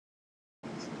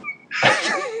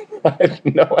I have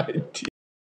no idea.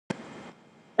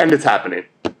 And it's happening.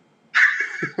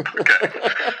 Okay.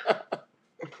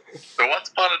 So Once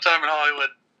Upon a Time in Hollywood,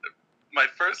 my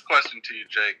first question to you,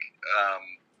 Jake,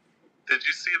 did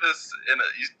you see this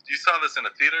you saw this in a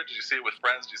theater? Did you see it with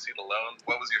friends? Did you see it alone?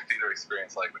 What was your theater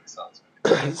experience like when you saw this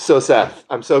movie? So, Seth,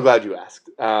 I'm so glad you asked.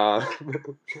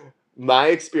 My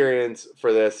experience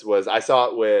for this was I saw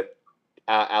it with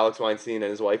Alex Weinstein and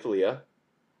his wife, Leah.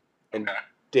 And Okay.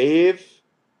 Dave,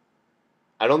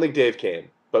 I don't think Dave came.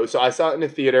 But so I saw it in a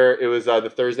theater. It was the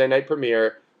Thursday night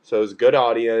premiere. So it was a good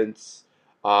audience.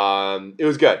 It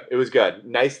was good. It was good.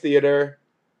 Nice theater.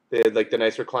 They had like the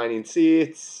nice reclining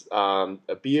seats, beers.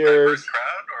 Diverse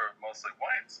crowd or mostly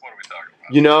whites? What are we talking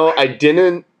about? You know, I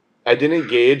didn't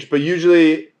gauge, but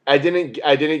usually I didn't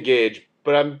gauge.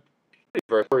 But I'm pretty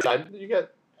for first time. You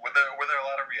get. Were there a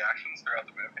lot of reactions throughout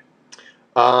the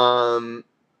movie?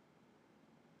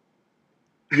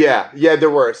 Yeah, there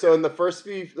were. So in the first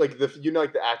few, like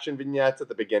like the action vignettes at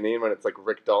the beginning when it's like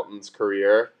Rick Dalton's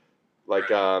career, like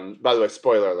Right. by the way,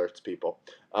 spoiler alerts, people.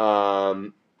 So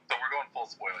we're going full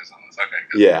spoilers on this. Okay.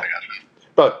 Good. Yeah. I got you.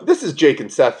 But this is Jake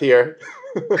and Seth here,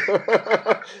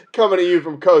 coming to you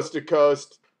from coast to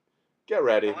coast. Get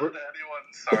ready. Hello to anyone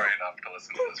sorry enough to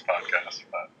listen to this podcast,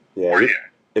 but Yeah, we're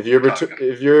here. if you're Talking.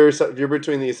 if you're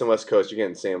between the east and west coast, you're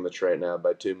getting sandwiched right now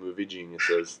by two movie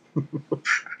geniuses.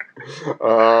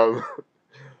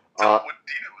 So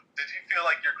did you feel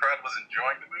like your crowd was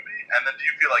enjoying the movie? And then do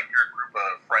you feel like your group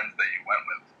of friends that you went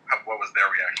with, what was their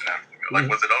reaction after the movie?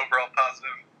 Like, was it overall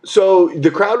positive? So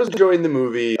the crowd was enjoying the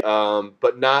movie,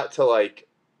 but not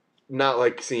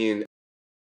seeing.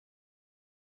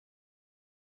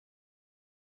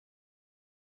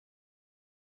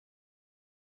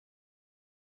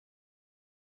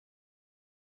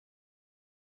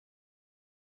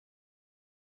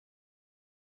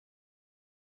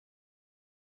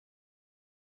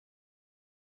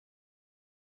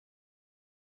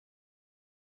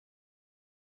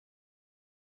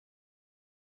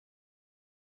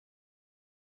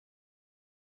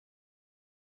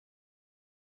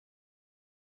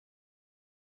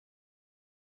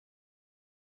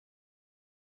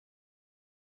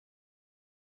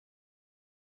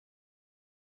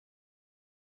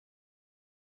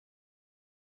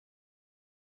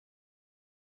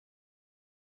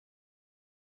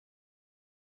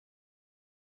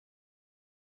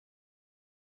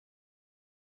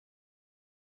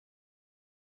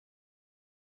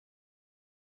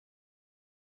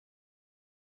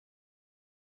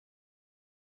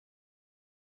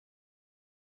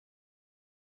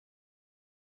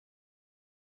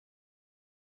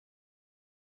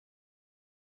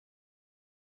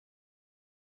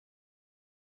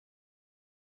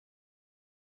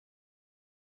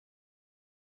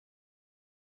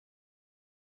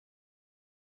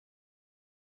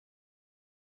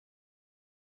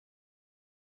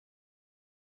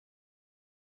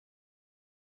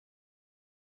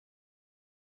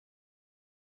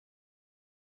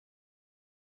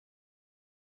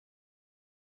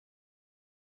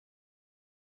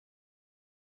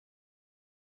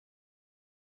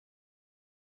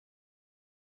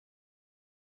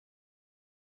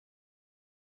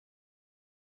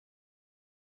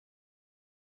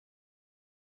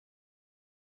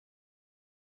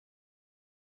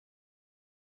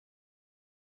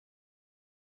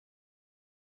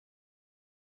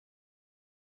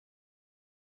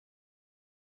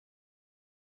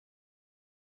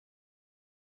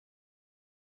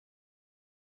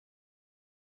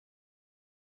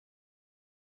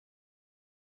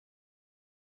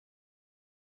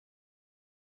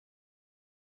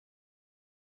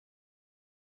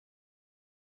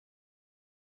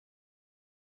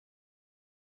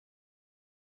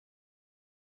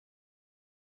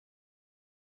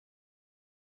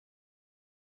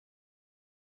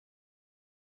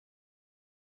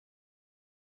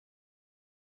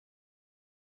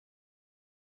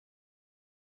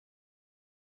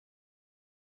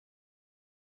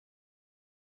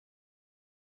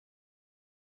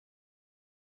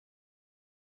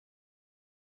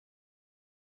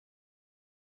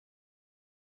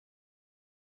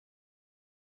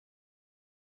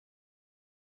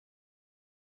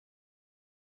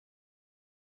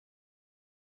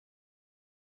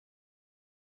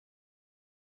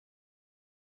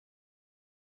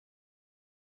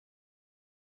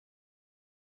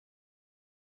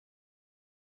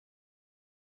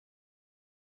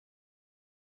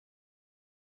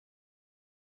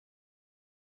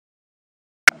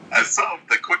 I saw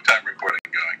the QuickTime recording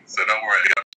going, so don't worry.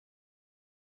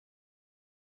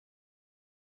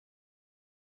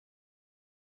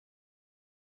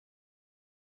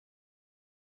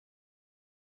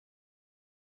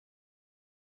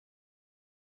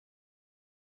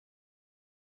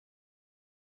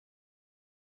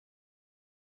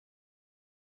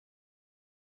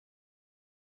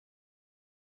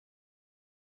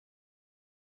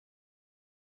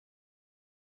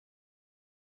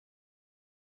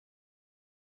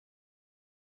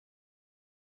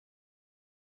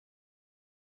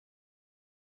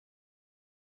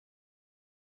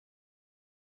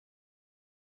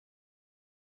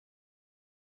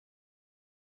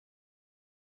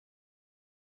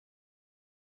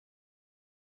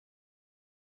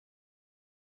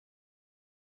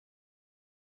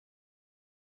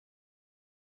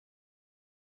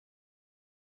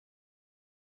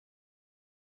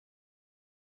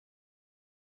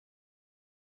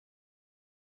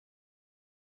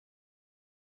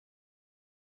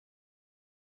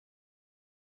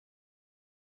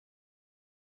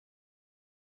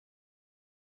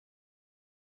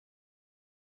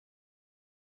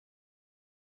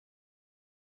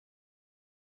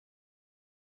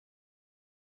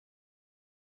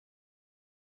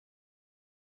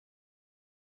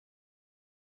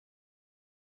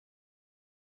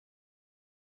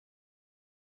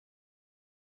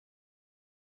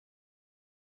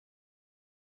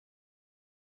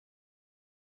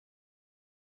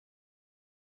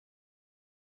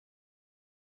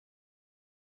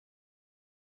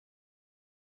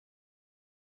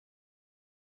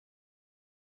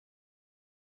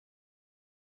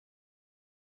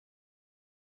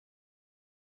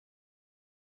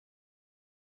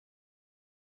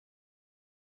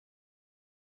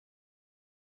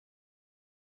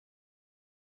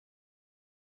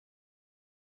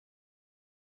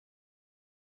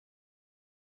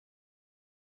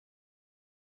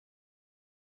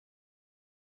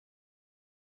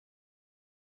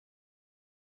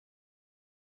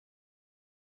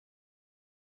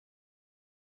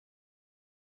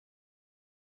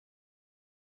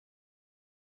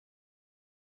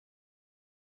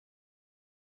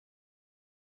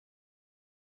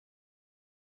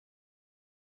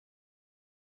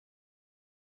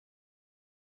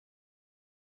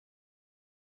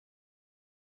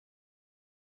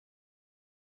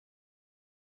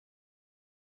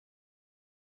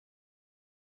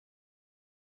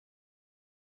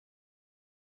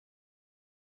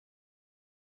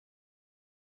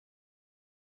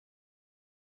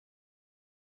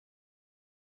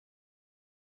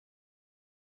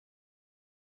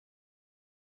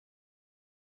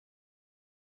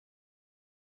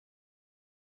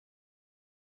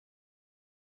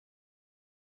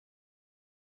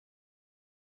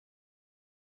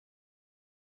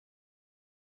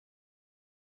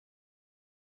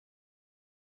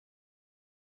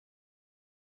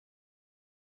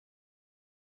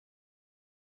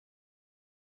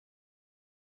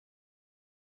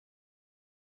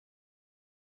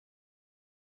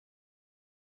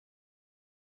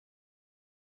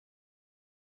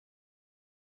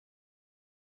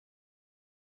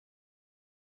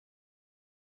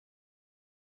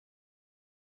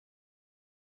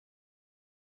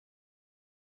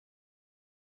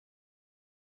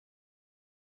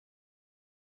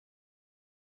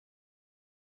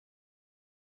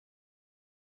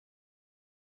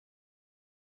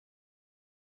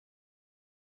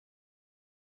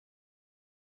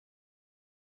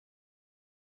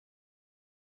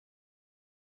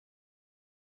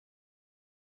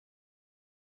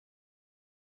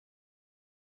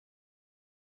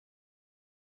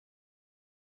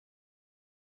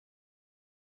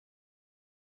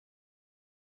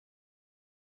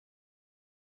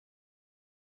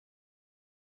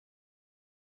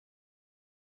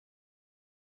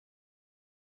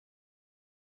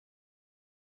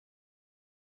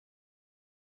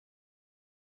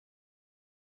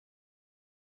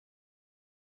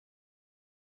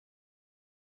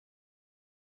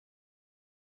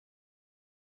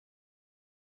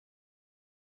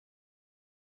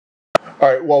 All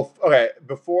right. Well, okay.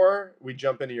 Before we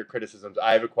jump into your criticisms,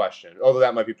 I have a question. Although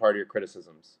that might be part of your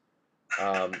criticisms.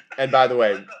 And by the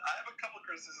way, I have a couple of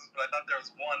criticisms, but I thought there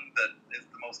was one that is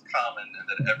the most common and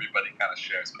that everybody kind of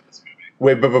shares with this movie.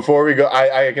 wait. But before we go,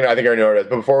 I think I already know what it is.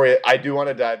 But before I do want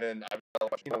to dive in. I've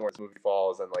watched where this movie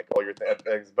falls and like all your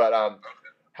things. But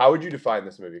how would you define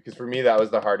this movie? Because for me, that was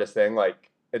the hardest thing. Like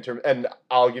in terms, and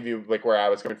I'll give you like where I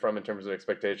was coming from in terms of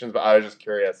expectations. But I was just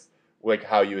curious, like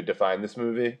how you would define this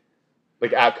movie,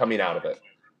 like coming out of it.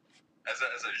 As a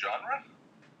genre?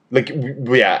 Like,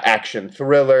 yeah, action,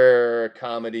 thriller,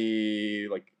 comedy,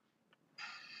 like...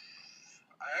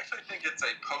 I actually think it's a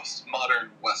postmodern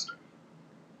Western.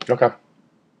 Okay.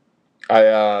 And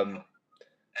to add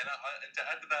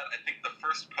to that, I think the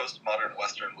first postmodern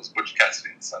Western was Butch Cassidy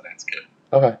and the Sundance Kid.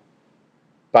 Okay.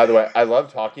 By the way, I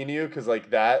love talking to you, because, like,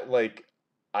 that, like,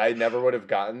 I never would have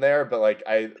gotten there, but, like,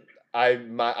 I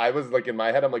was, like, in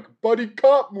my head, I'm like, buddy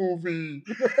cop movie!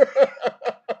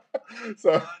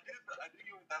 So...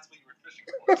 that's what you were fishing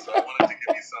for, so I wanted to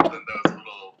give you something that was a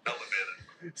little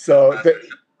elevated. So,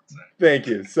 thank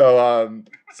you. So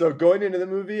going into the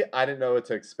movie, I didn't know what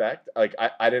to expect. Like,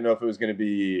 I didn't know if it was going to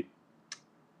be,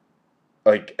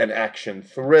 like, an action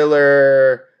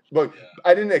thriller. Look, yeah.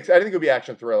 I didn't think it would be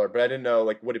action thriller, but I didn't know,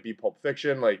 like, would it be Pulp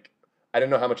Fiction? Like, I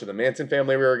didn't know how much of the Manson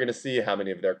family we were going to see, how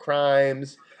many of their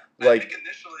crimes. Like, I think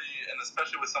initially, and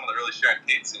especially with some of the early Sharon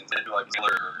Tate scenes, I feel like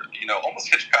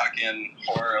almost Hitchcockian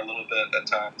horror a little bit at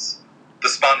times. The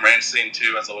Spahn Ranch scene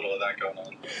too has a little of that going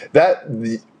on.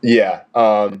 Yeah.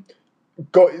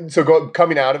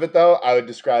 Coming out of it though, I would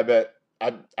describe it.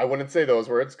 I wouldn't say those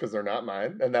words because they're not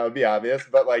mine, and that would be obvious.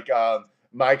 But like,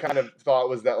 my kind of thought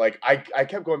was that like I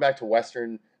kept going back to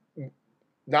Western,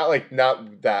 not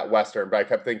that Western, but I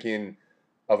kept thinking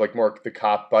of like more the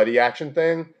cop buddy action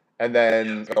thing, and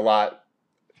then a lot.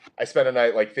 I spent a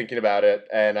night like thinking about it,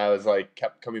 and I was like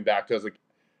kept coming back to it. I was like,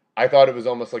 I thought it was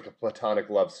almost like a platonic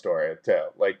love story too.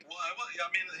 Like,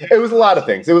 it was a lot of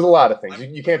things. You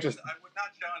can't just. I would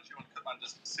not challenge you on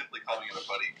just simply calling it a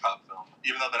buddy cop film,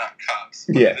 even though they're not cops.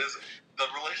 Yeah. It is the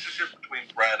relationship between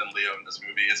Brad and Leo in this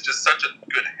movie is just such a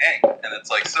good hang, and it's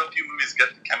like so few movies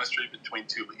get the chemistry between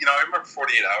two. I remember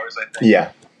 48 Hours. I think.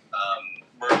 Yeah.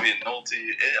 Murphy and Nolte,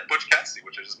 Butch Cassidy,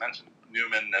 which I just mentioned,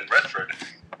 Newman and Redford.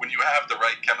 When you have the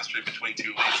right chemistry between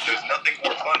two leads, there's nothing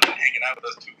more fun than hanging out with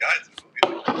those two guys in a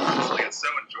movie. It's so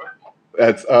enjoyable.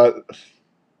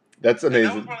 That's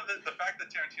amazing. And that was one of the fact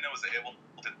that Tarantino was able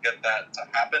to get that to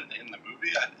happen in the movie,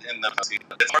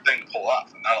 it's a hard thing to pull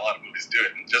off, and not a lot of movies do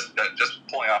it. And just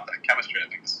pulling off that chemistry, I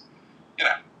think is,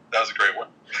 that was a great one.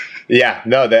 Yeah,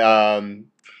 no,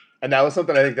 and that was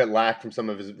something I think that lacked from some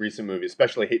of his recent movies,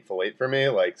 especially Hateful Eight for me.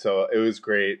 Like, so it was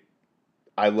great.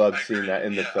 I loved seeing that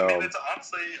in the film. It's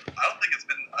honestly, I don't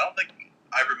think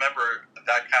I remember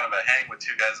that kind of a hang with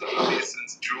two guys in a movie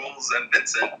since Jules and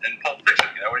Vincent in Pulp Fiction.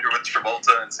 When you're with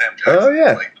Travolta and Sam Jackson. Oh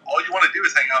yeah. Like, all you want to do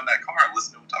is hang out in that car and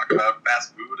listen to them talk about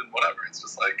fast food and whatever. It's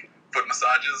just like foot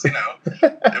massages.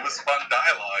 It was fun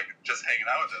dialogue just hanging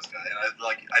out with this guy, and I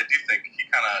do think he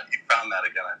found that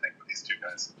again. I think with these two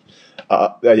guys.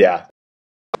 Yeah.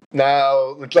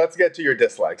 Now let's get to your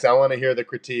dislikes. I want to hear the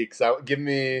critiques. Give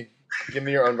me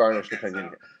your unvarnished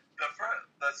opinion.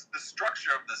 The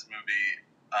structure of this movie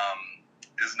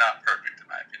is not perfect in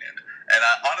my opinion, and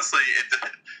honestly,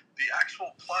 the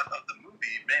actual plot of the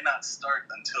movie may not start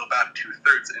until about 2/3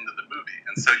 into the movie,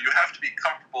 and so you have to be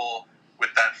comfortable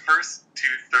with that first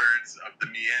 2/3 of the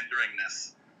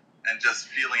meanderingness and just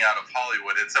feeling out of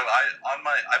Hollywood. And so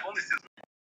I've only seen.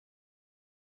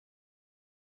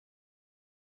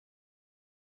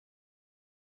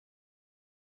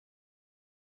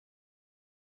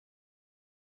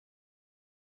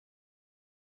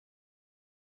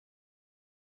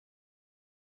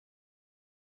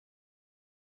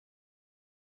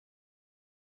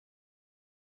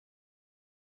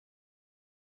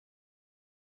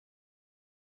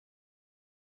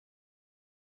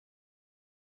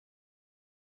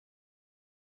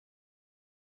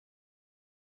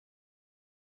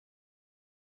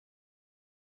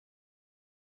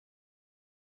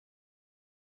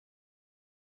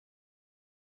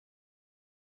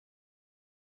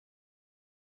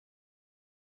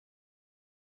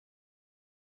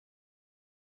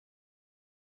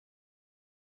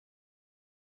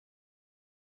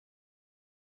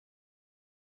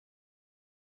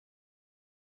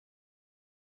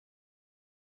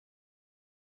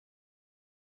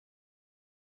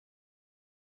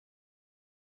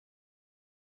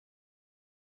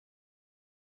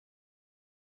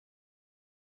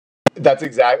 That's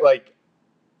exactly like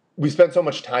we spent so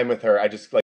much time with her. I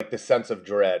just like the sense of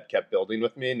dread kept building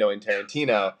with me, knowing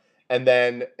Tarantino, And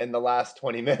then in the last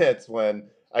 20 minutes, when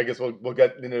I guess we'll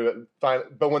get into it,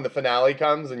 but when the finale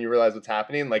comes and you realize what's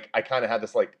happening, like I kind of had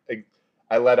this like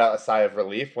I let out a sigh of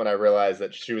relief when I realized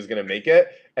that she was going to make it,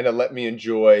 and it let me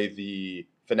enjoy the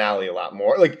finale a lot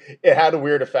more. Like it had a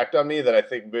weird effect on me that I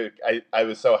think I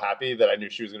was so happy that I knew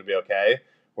she was going to be okay,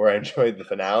 where I enjoyed the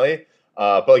finale.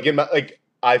 But like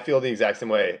I feel the exact same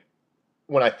way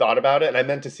when I thought about it, and I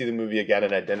meant to see the movie again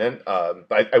and I didn't.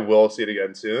 But I will see it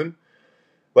again soon.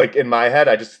 Like in my head,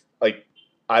 I just like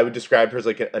I would describe her as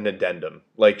like an addendum.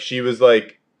 Like she was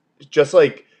like just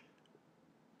like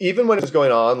even when it was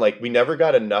going on, like we never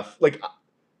got enough. Like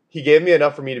he gave me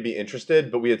enough for me to be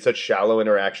interested, but we had such shallow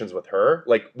interactions with her.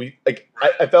 Like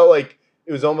I felt like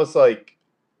it was almost like,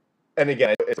 and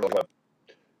again, it's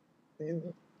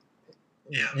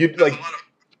you like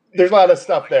there's a lot of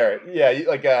stuff there. Yeah,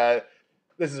 like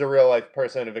this is a real life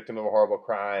person, a victim of a horrible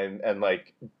crime, and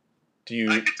like do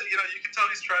you? You can tell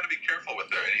he's trying to be careful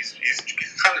with her, and he's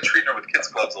kind of treating her with kids'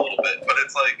 gloves a little bit. But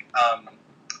it's like,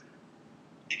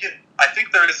 I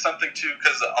think there is something too,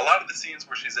 because a lot of the scenes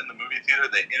where she's in the movie theater,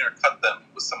 they intercut them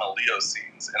with some of Leo's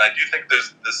scenes, and I do think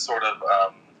there's this sort of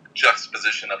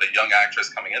juxtaposition of a young actress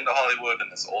coming into Hollywood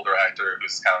and this older actor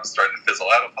who's kind of starting to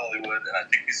fizzle out of Hollywood, and I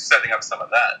think he's setting up some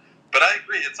of that. But I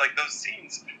agree, it's like those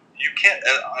scenes. You can't,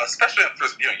 especially on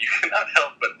first viewing, you cannot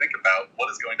help but think about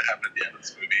what is going to happen at the end of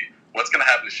this movie. What's going to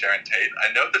happen to Sharon Tate?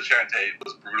 I know that Sharon Tate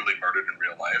was brutally murdered in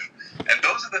real life, and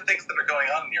those are the things that are going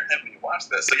on in your head when you watch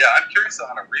this. So yeah, I'm curious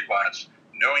on a rewatch,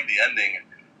 knowing the ending.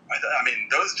 I mean,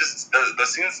 those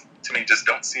scenes to me just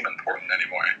don't seem important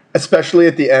anymore. Especially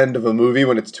at the end of a movie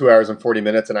when it's 2 hours and 40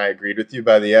 minutes, and I agreed with you.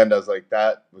 By the end, I was like,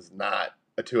 that was not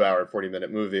a 2 hour and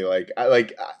 40-minute movie. Like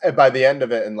by the end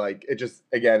of it, and like it just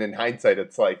again in hindsight,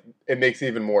 it's like it makes it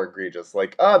even more egregious.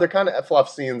 Like they're kind of fluff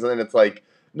scenes, and then it's like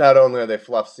not only are they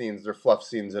fluff scenes, they're fluff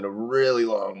scenes in a really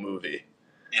long movie.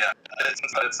 Yeah, it's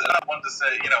not one to say,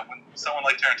 when someone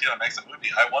like Tarantino makes a movie,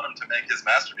 I want him to make his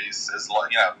masterpiece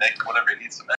make whatever he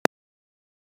needs to make.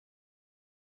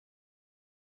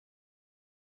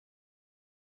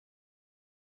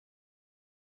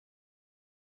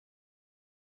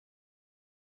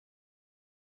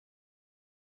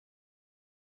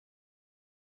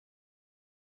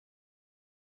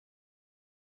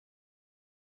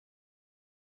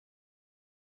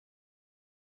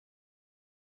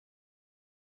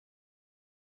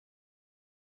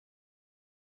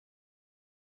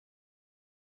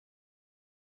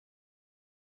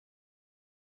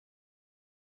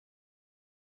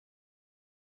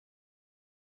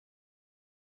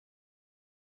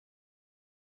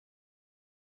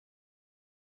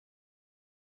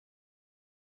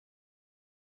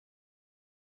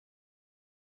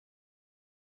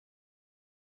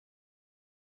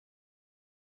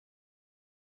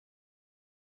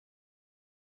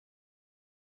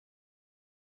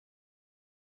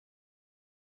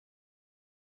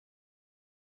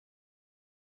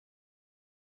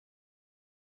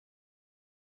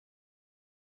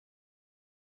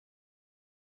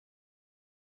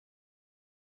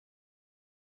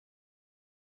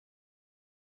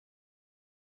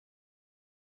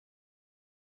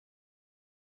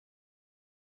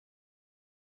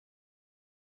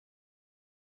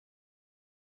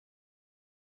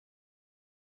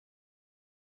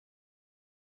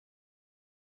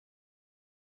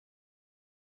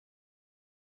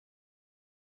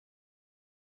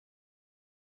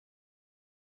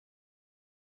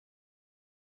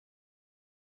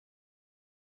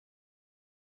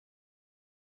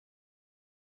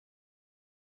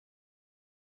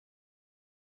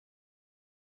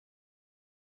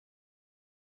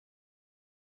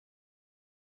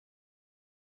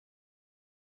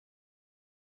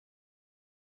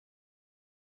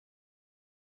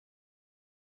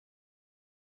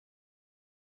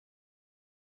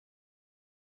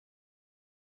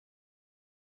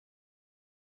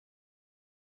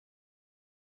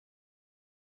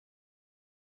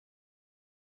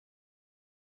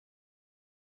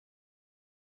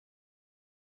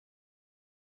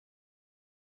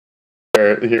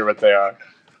 Hear what they are.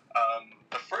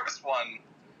 The first one,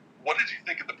 what did you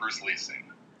think of the Bruce Lee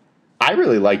scene? I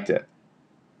really liked it.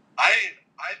 I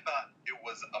thought it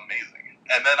was amazing.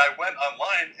 And then I went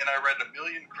online and I read a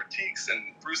million critiques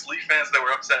and Bruce Lee fans that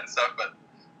were upset and stuff, but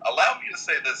allow me to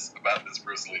say this about this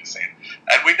Bruce Lee scene.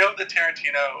 And we know that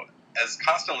Tarantino has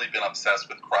constantly been obsessed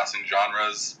with crossing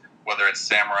genres, whether it's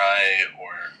samurai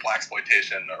or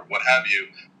blaxploitation or what have you,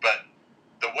 but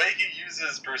the way he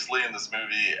uses Bruce Lee in this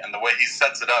movie and the way he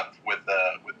sets it up with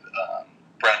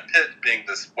Brad Pitt being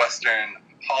this Western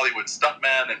Hollywood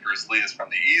stuntman and Bruce Lee is from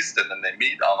the East, and then they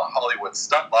meet on a Hollywood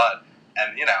stunt lot,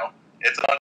 and it's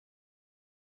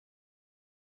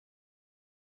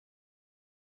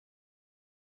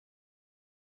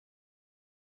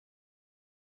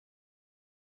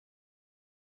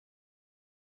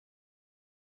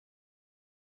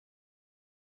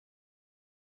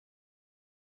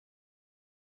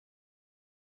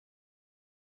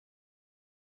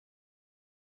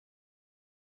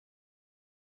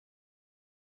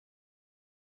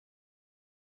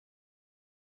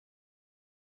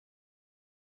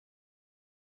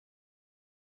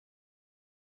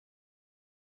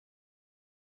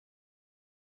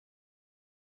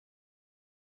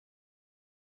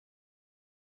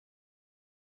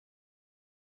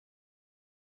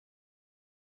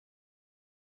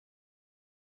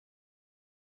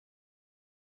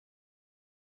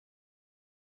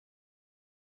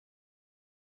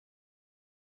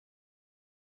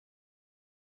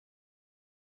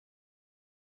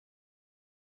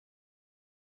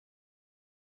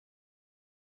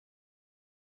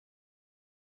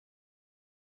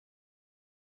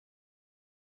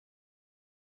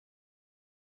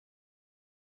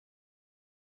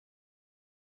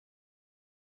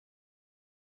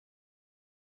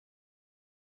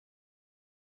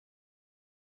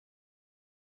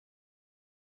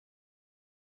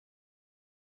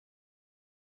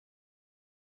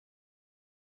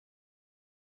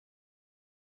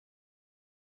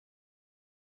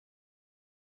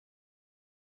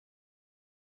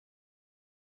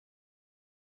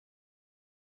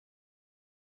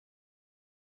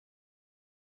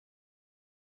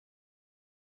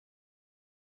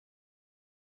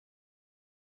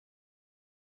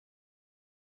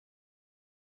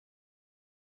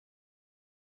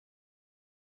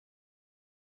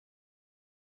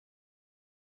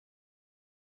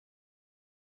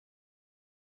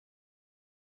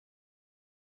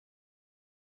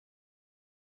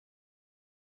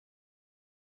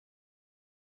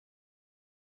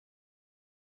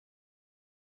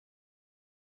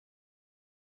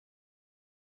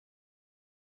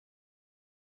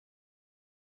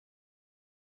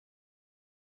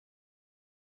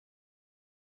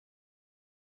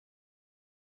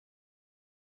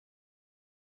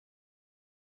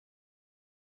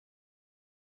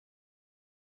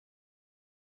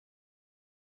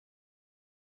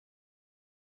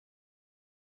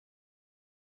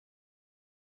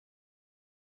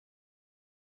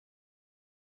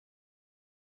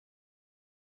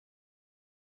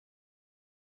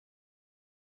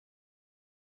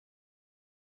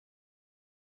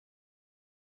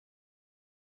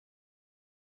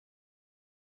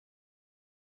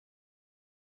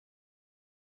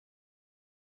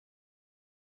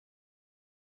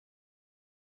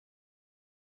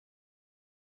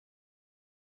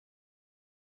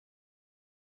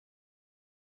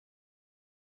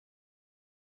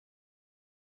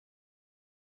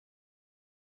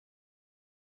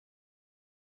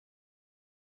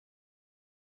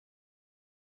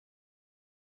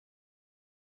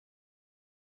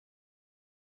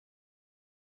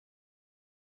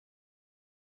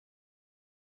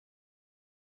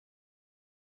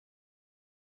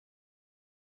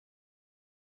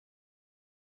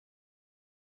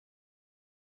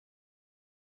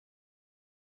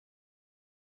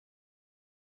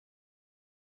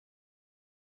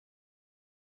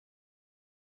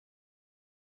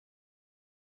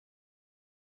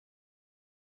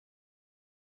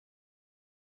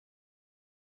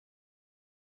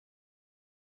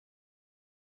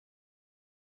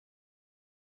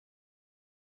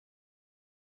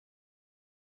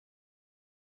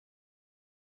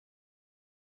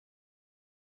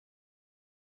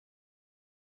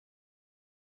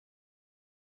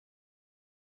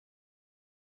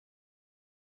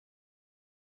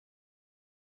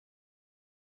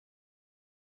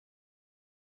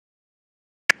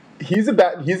he's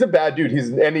a bad dude.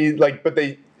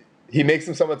 He makes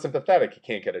him somewhat sympathetic. He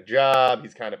can't get a job.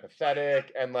 He's kind of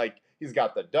pathetic, and like he's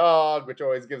got the dog, which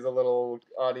always gives a little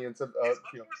audience of. He's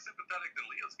much more sympathetic than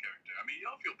Leo's character. I mean, you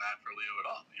don't feel bad for Leo at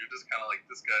all. You're just kind of like,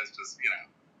 this guy's just,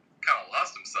 kind of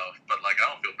lost himself. But like, I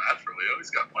don't feel bad for Leo. He's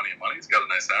got plenty of money. He's got a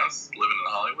nice house, living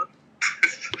in Hollywood.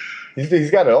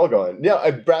 He's got it all going.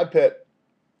 Yeah, Brad Pitt.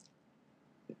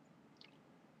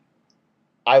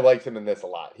 I liked him in this a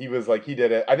lot. He was like, he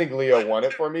did it. I think Leo won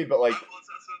it for me, but like. I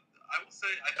will say,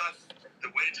 I thought the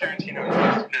way Tarantino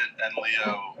used Pitt and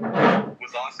Leo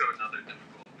was also another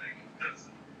difficult thing, because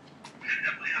Pitt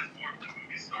definitely has more of the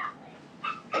movie star role,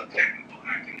 but the technical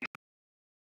acting.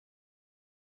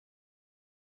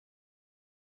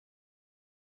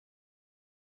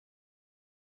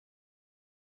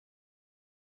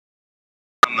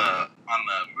 On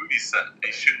the movie set,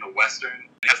 he's shooting a western.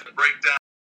 He has to break down.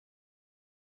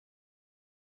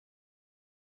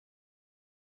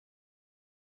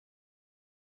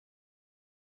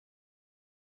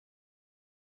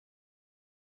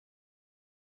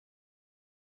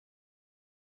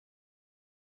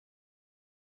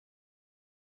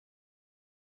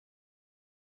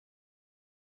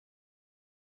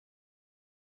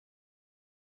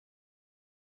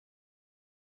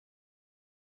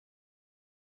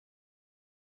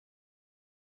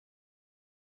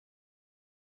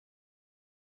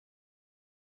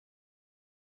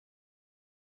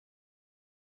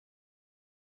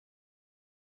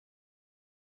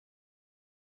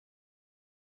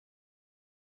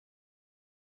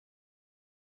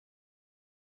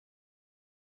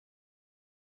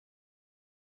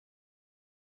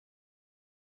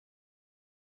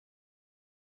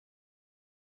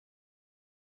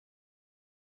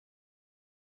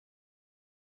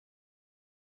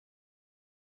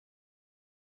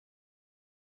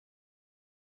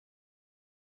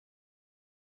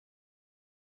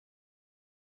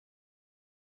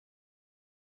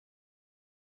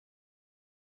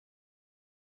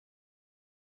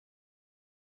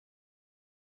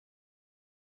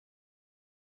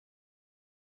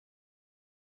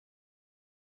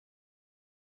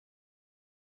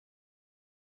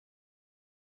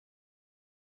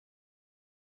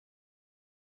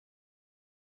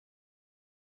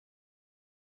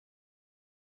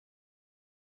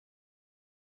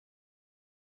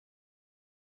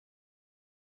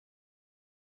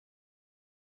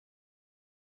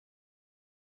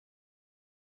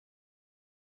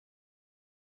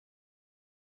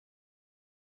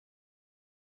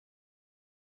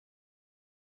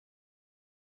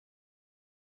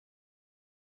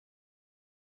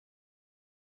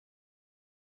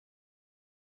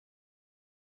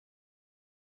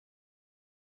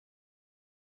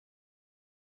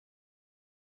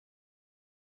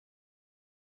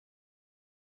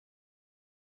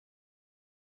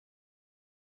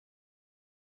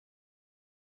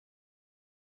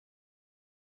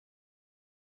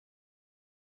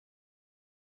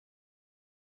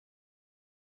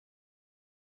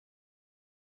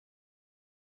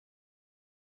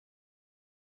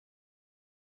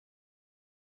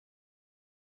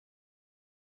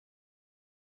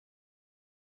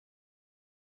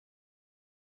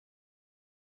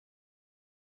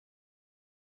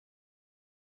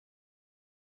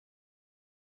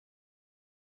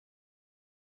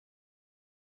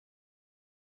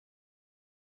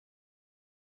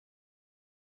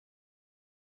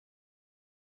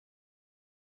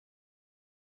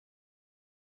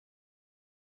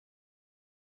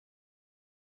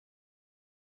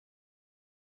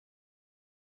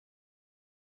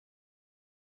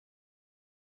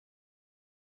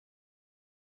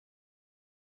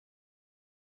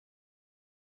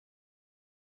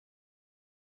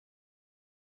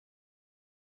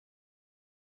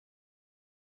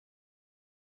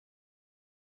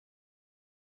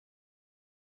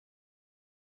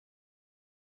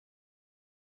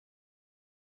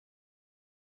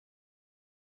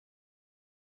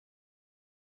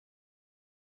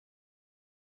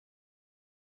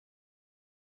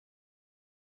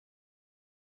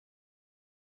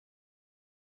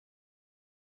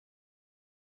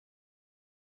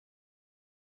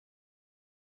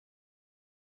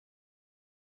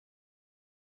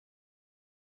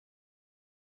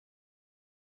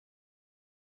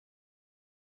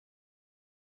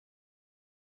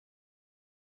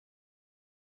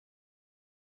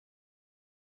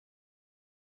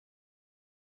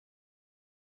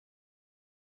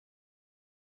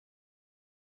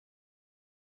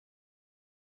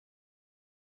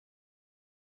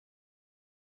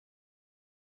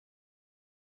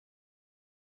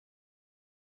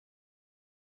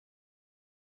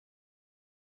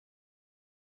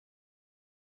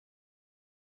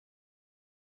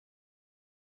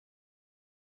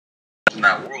 in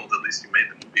that world, at least you made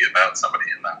the movie about somebody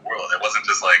in that world. It wasn't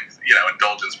just like,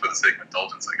 indulgence for the sake of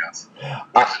indulgence, I guess.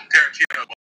 Which Tarantino.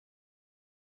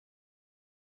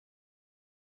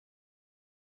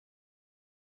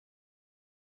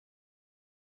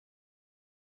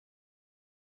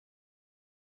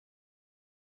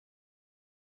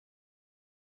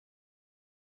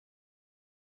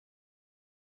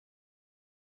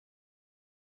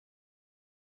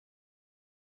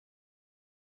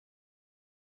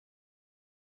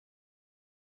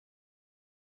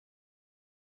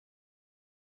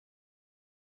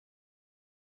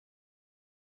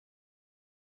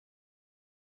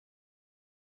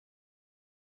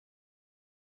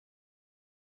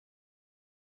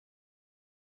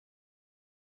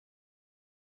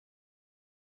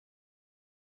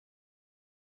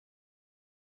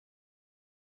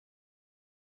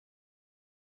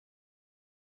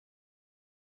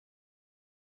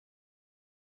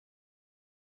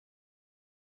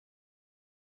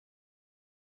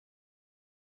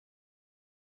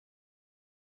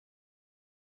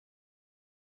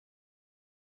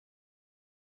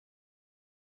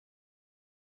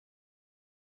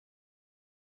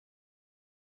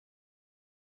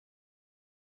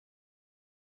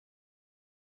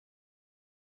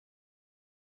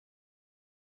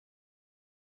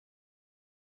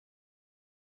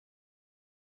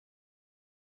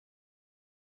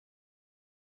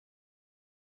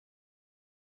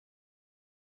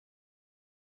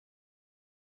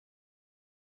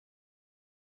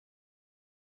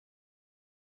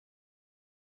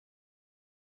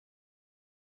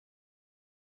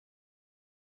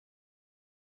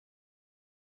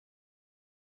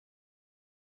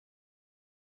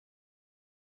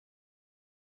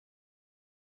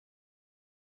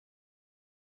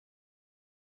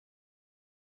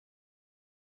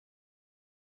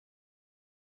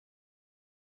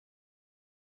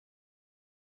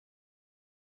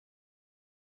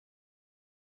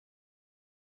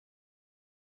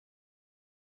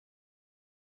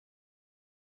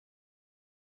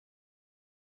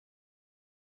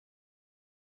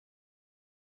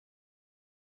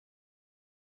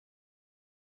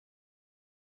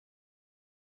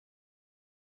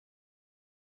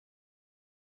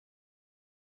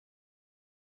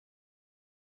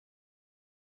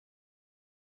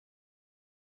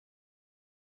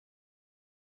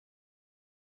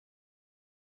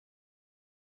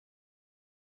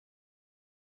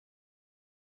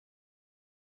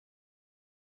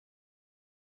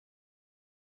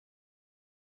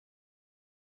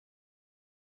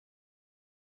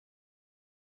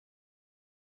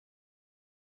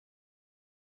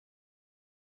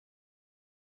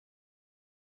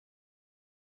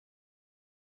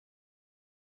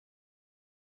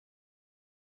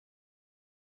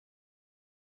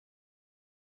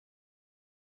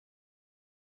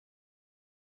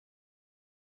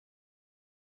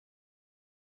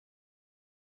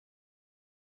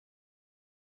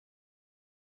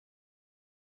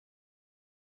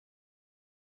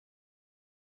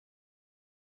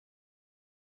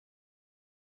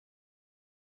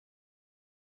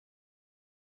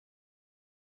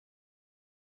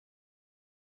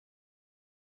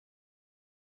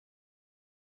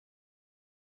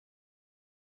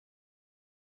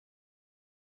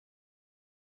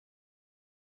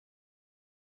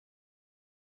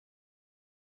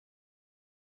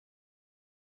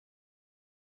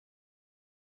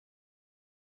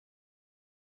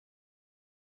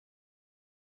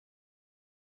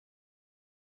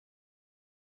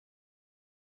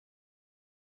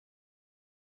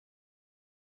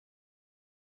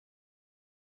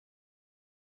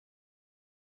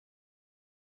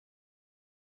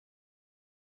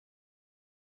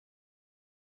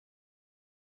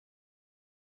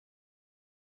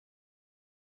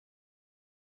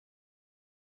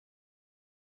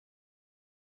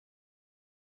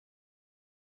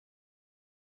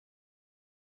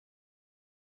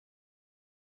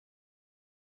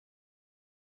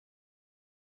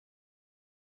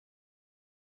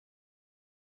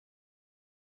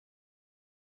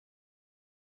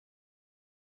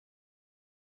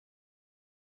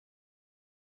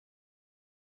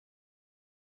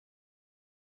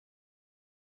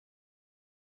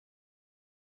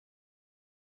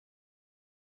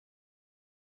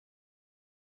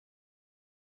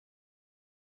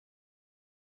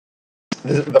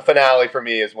 The finale for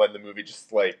me is when the movie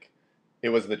just like it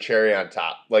was the cherry on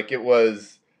top. Like it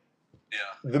was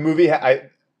the movie.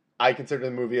 I consider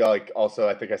the movie like also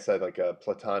I think I said like a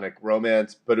platonic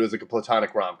romance, but it was like a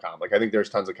platonic rom com. Like I think there's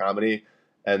tons of comedy,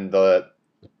 and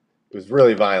It was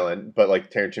really violent, but like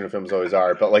Tarantino films always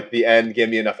are. But like the end gave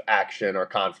me enough action or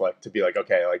conflict to be like,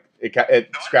 okay, like it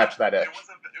scratched that itch. It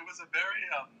was a very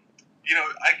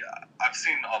I've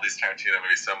seen all these Tarantino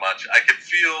movies so much. I could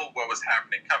feel what was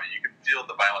happening coming. You could feel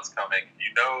the violence coming.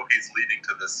 You know he's leading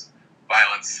to this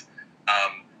violence.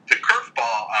 The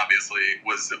curveball obviously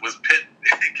was Pitt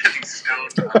getting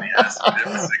stoned on the acid with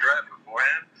a cigarette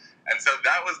beforehand, and so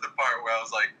that was the part where I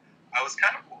was like, I was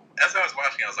kind of, as I was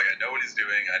watching, I was like, I know what he's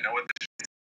doing. I know what the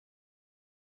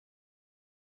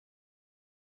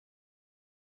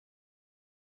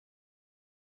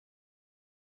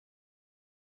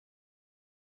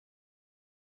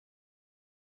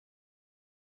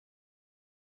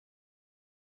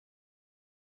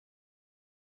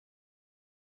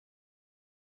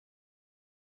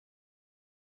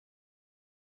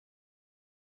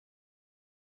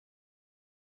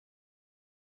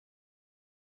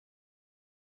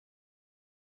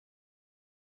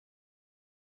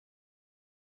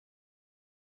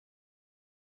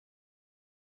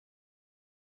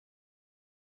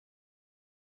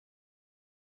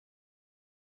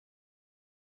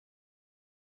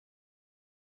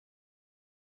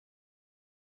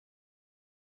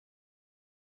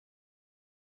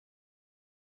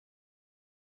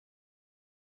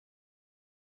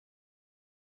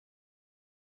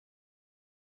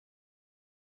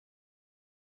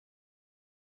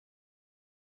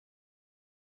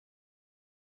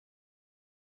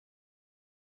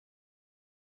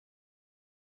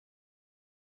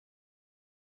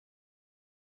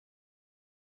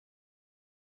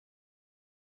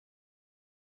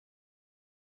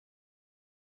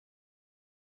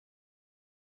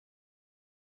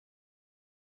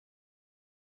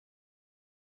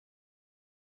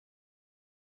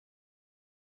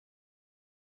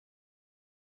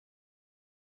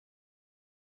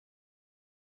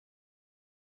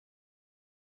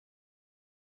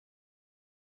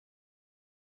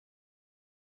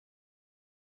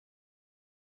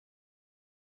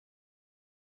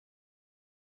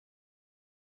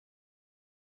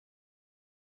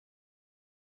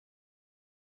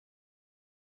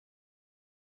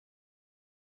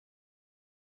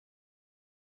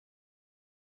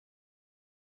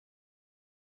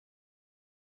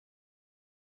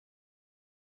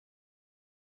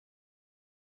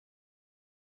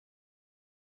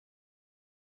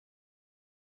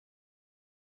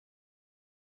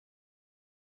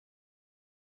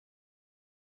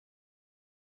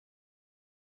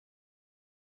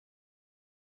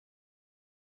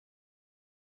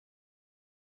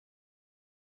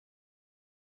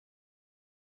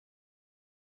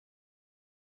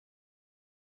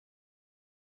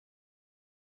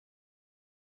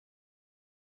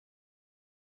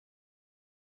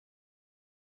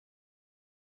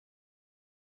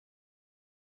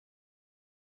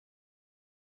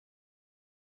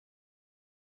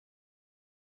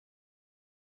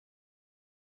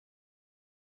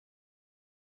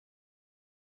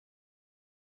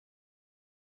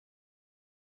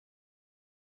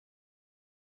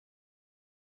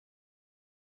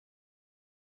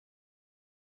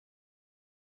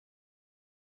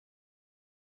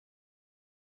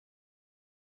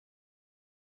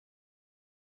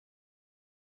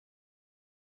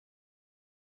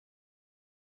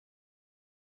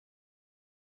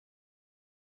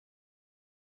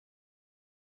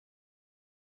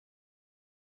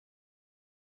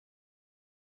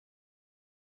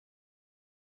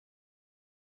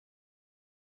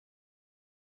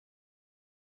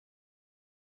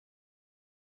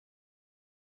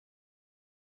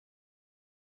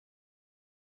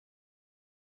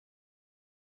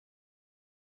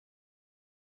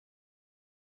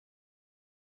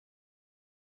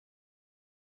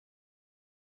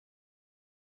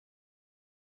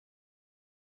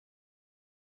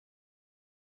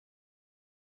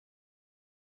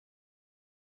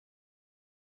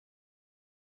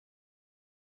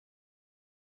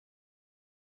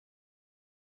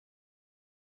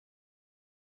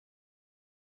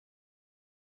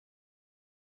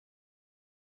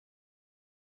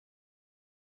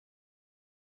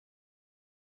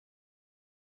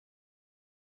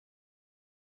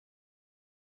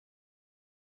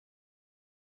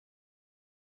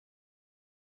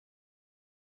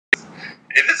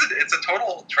it's a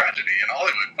total tragedy in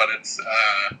Hollywood, but it's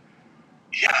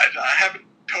I haven't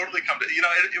totally come to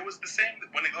it was the same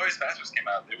when Inglourious Basterds came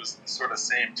out. It was the sort of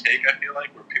same take, I feel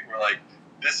like, where people were like,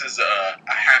 this is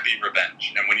a happy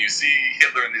revenge, and when you see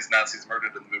Hitler and these Nazis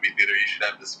murdered in the movie theater, you should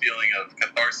have this feeling of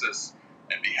catharsis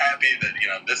and be happy that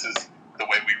this is the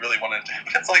way we really wanted to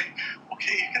happen. It's like,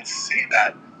 okay, you can say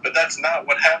that, but that's not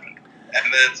what happened. And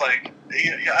then it's like,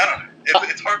 I don't know.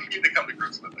 It's hard for me to come to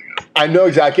grips with, I guess.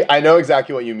 I know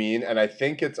exactly what you mean, and I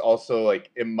think it's also like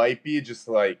it might be just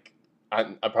like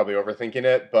I'm probably overthinking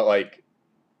it, but like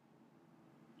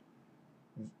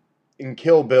in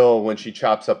Kill Bill when she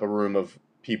chops up a room of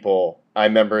people, I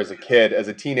remember as a kid, as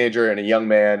a teenager and a young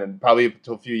man, and probably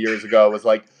until a few years ago, was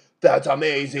like, that's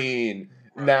amazing.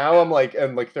 Right. Now I'm like,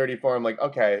 and like 34, I'm like,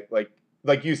 okay,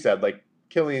 like you said, like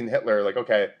killing Hitler, like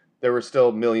okay, there were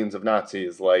still millions of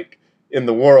Nazis like in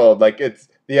the world. Like it's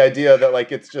the idea that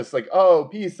like it's just like oh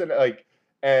peace and like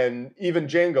and even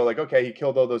Django, like okay, he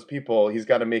killed all those people. He's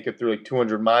got to make it through like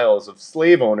 200 miles of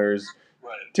slave owners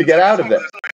Right. to get out of it.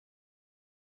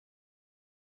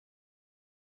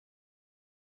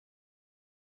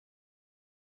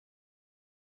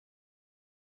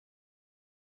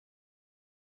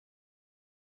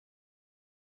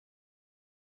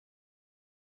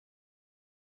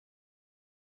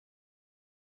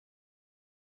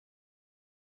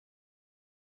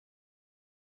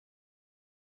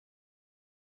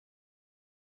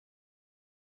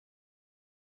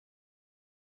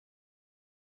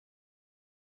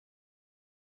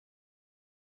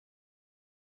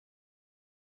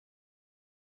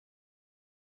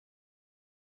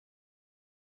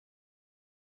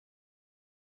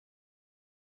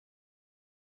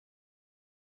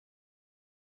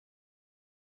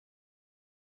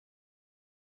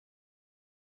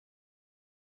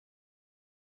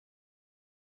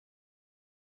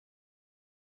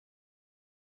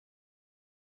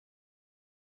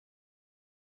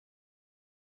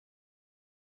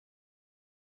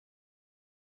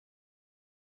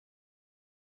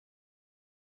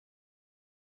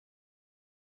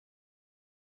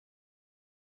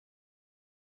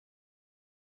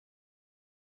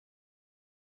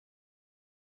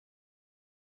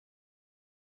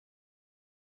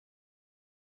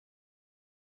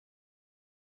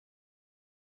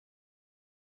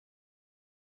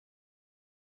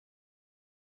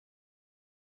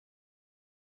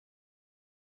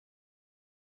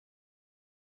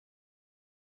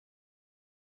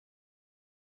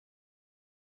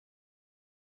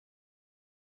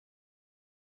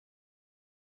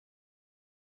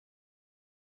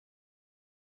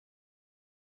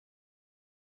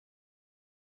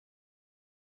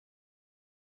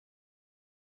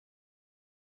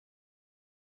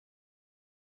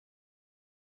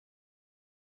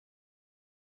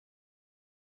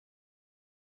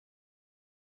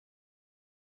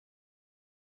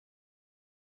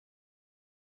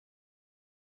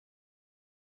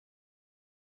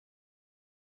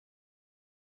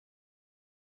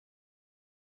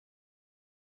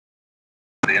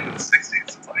 The end of the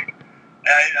 60s. It's like,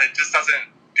 it just doesn't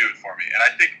do it for me. And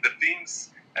I think the themes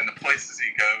and the places he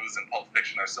goes in Pulp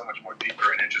Fiction are so much more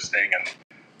deeper and interesting. And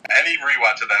any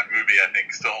rewatch of that movie, I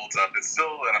think, still holds up. It's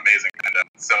still an amazing content.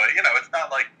 So, it's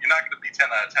not like you're not going to be 10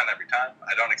 out of 10 every time.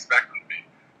 I don't expect them to be.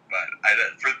 But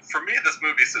for me, this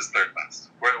movie is third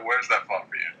best. Where's that fall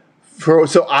for you?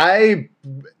 So I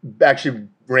actually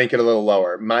rank it a little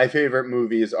lower. My favorite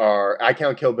movies are I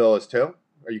count Kill Bill as 2.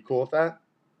 Are you cool with that?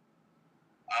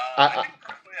 I think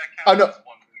personally I count it as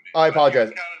one movie. I apologize.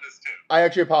 You count it as 2. I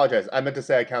actually apologize. I meant to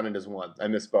say I counted as 1. I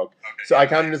misspoke. Okay, so I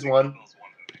counted as 1.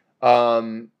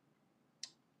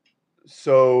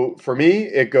 So for me,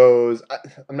 it goes.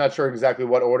 I'm not sure exactly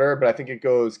what order, but I think it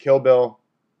goes Kill Bill,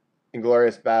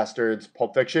 Inglourious Bastards,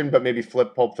 Pulp Fiction, but maybe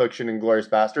flip Pulp Fiction, Inglourious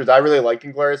Bastards. I really like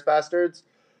Inglourious Bastards.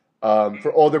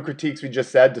 For all the critiques we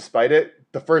just said, despite it,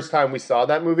 the first time we saw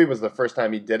that movie was the first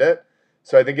time he did it.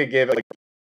 So I think it gave it like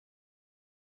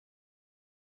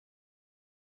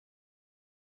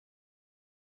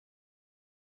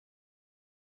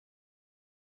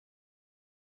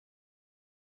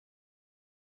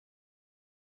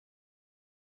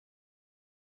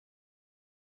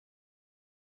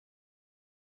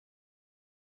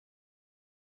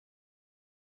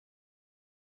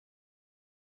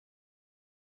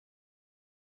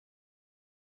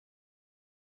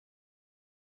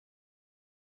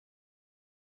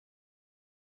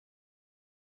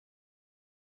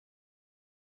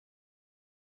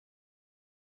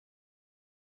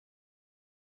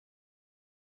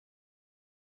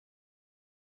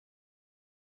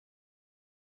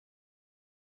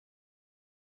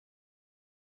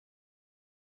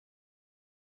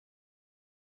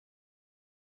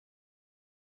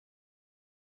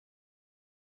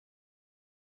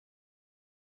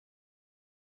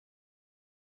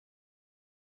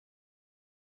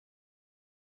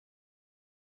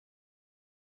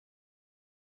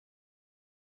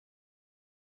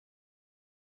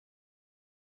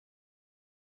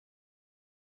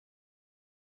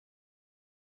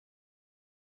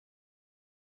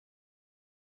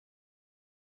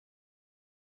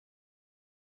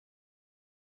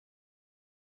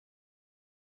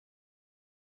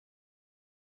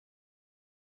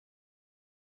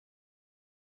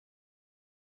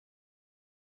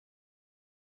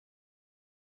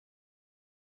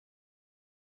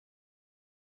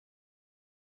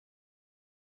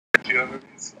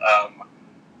questions.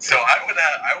 So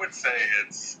I would say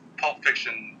it's Pulp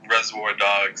Fiction, Reservoir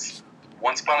Dogs,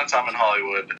 Once Upon a Time in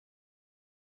Hollywood.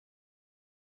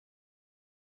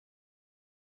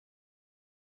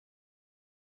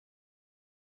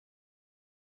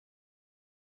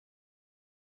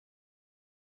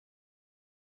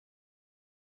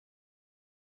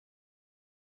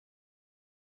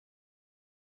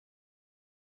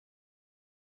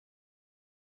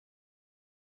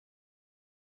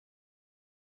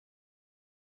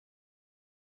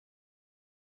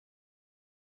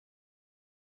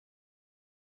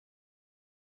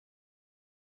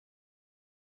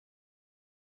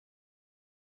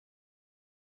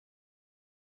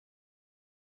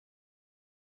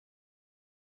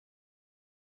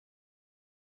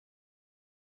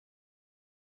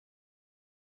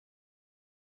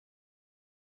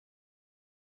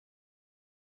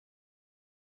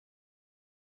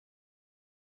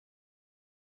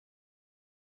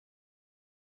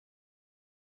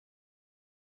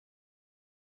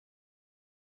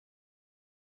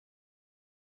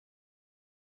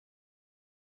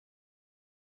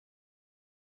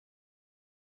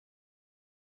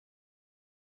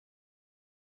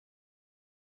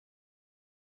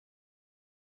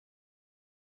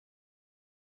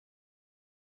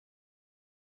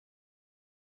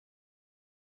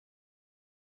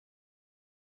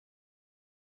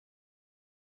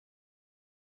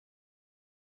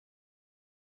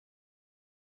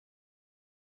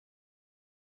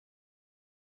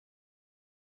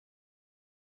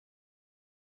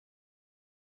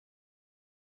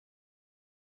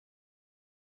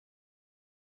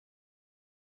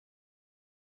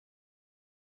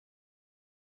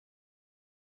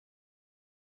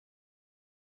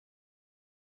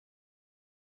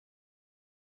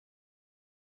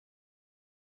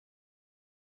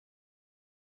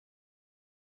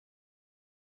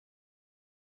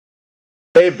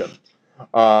 Saved him.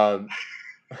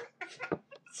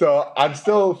 So I'm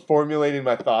still formulating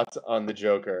my thoughts on the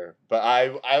Joker, but I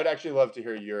would actually love to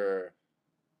hear your.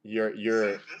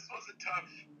 This was a tough.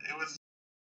 It was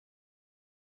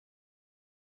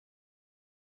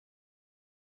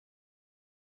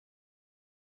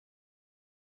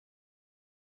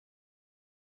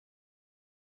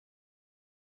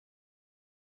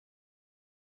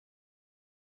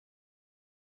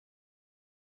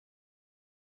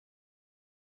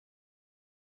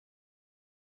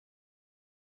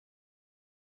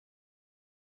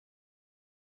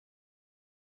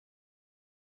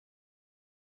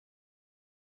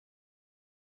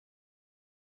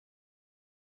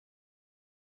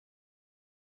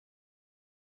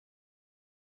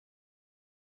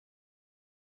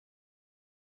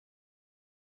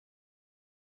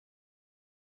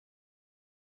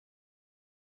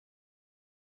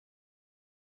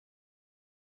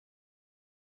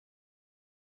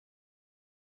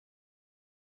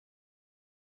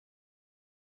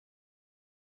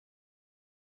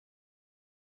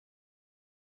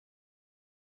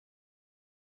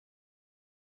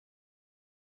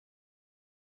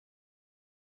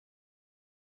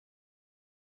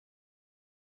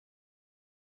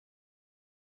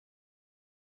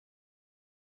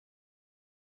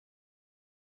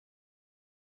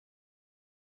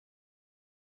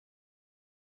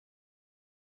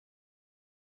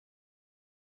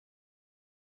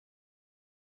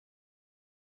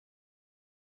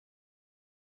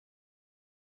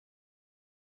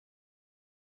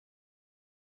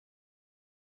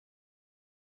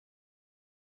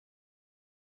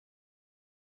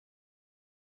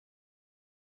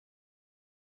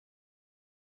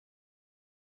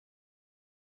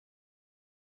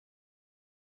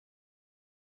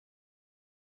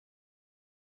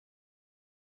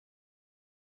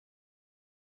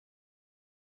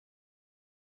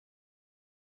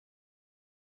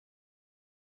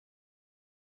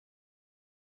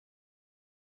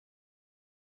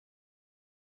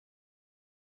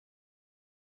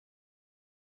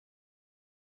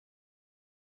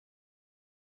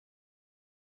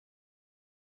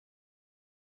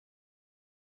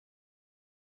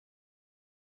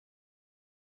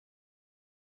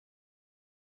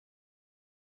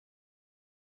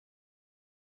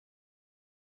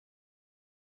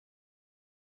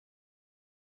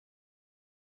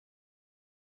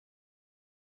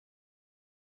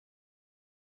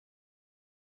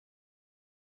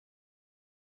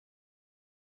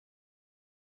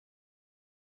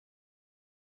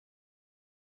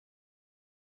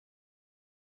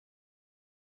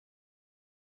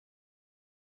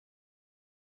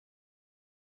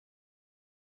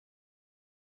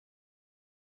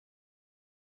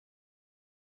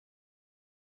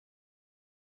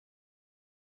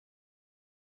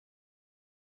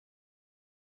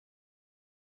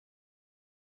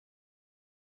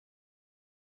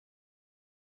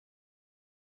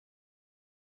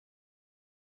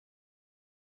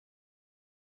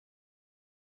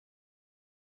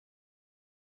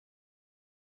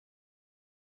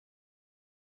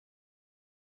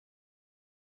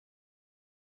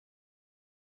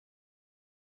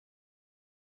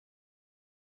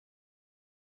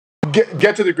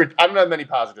get to the critique. I don't have many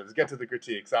positives. Get to the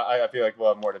critiques. I feel like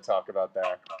we'll have more to talk about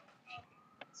there.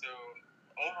 So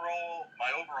my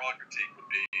overall critique would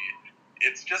be,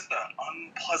 it's just an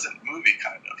unpleasant movie,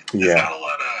 kind of. Yeah. It's got a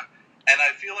lot of, and I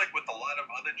feel like with a lot of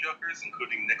other Jokers,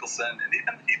 including Nicholson and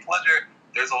even Heath Ledger,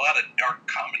 there's a lot of dark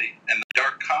comedy, and the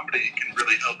dark comedy can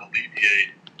really help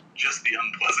alleviate just the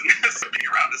unpleasantness of being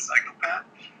around a psychopath.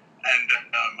 And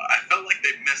I felt like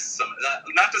they missed some.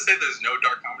 Not to say there's no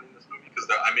dark comedy in this movie, because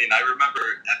I remember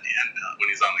at the end when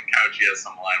he's on the couch, he has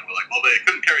some line where like, well, they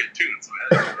couldn't carry a tune, so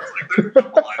it's like there's a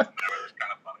couple lines in there where it's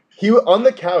kind of funny. He on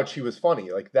the couch, he was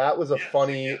funny. Like that was a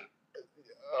funny.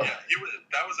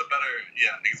 That was a better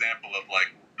example of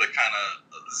like the kind of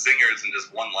zingers and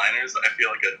just one-liners. I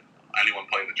feel like anyone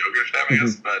playing the Joker should have, I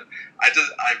guess. But I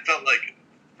felt like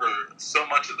for so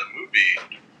much of the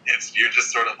movie, you're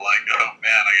just sort of like, oh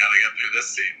man, I gotta get through this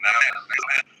scene.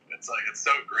 It's like it's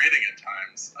so grating at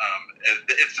times.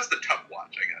 It's just a tough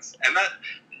watch, I guess. And that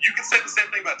you can say the same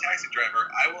thing about Taxi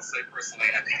Driver. I will say personally,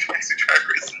 I think Taxi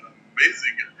Driver is an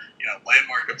amazing,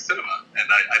 landmark of cinema, and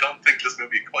I don't think this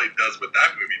movie quite does what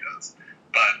that movie does.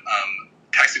 But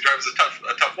Taxi Driver is a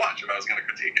tough watch if I was going to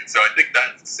critique it. So I think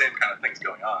that's the same kind of things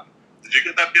going on. Did you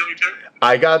get that feeling too?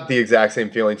 I got the exact same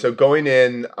feeling. So going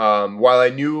in, while I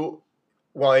knew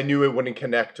it wouldn't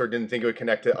connect or didn't think it would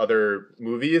connect to other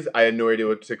movies, I had no idea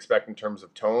what to expect in terms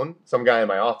of tone. Some guy in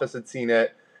my office had seen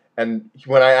it, and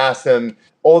when I asked him,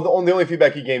 the only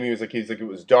feedback he gave me was like it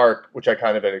was dark, which I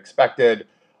kind of had expected.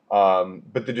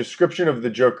 But the description of the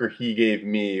Joker he gave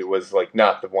me was like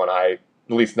not the one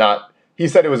he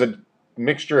said it was a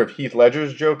mixture of Heath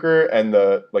Ledger's Joker and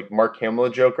the like Mark Hamill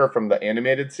Joker from the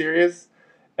animated series,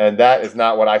 and that is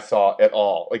not what I saw at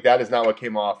all. Like that is not what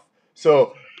came off.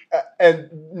 So, and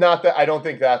not that I don't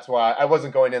think that's why I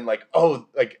wasn't going in like, oh,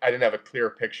 like I didn't have a clear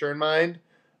picture in mind.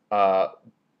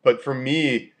 But for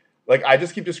me, like I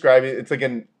just keep describing it's like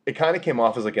it kind of came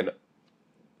off as like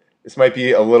this might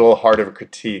be a little hard of a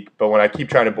critique, but when I keep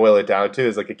trying to boil it down to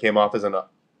is like it came off as an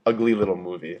ugly little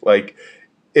movie. Like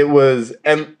it was,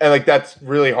 and like that's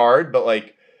really hard, but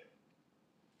like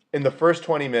in the first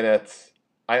 20 minutes,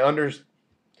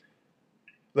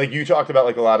 like you talked about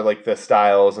like a lot of like the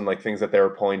styles and like things that they were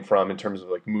pulling from in terms of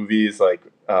like movies, like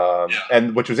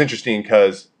and which was interesting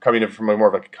because coming from more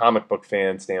of like a comic book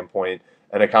fan standpoint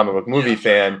and a comic book movie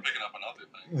fan,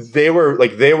 they were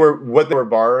what they were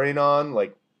borrowing on,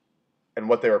 like, and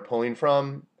what they were pulling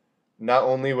from. Not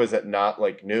only was it not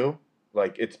like new,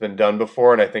 like it's been done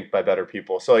before, and I think by better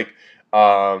people. So like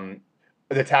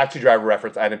the Taxi Driver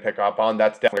reference I didn't pick up on.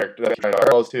 That's definitely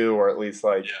parallels to, or at least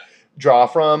like draw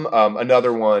from.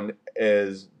 Another one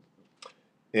is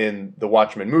in the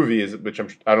Watchmen movies, which I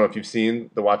don't know if you've seen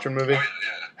the Watchmen movie. Oh,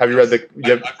 yeah. Have you read the? I've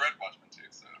read Watchmen too.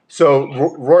 So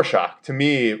Rorschach, to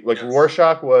me, like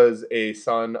Rorschach was a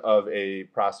son of a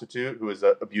prostitute who was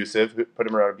abusive, who put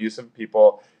him around abusive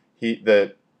people.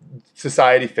 The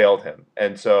society failed him,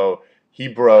 and so he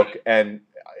broke, and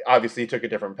obviously he took a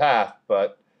different path,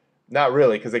 but not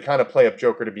really, because they kind of play up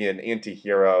Joker to be an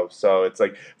anti-hero. So it's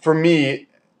like, for me,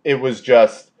 it was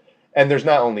just, and there's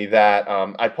not only that,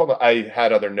 I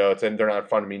had other notes, and they're not in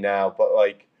front of me now, but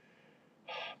like,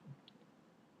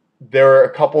 there are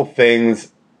a couple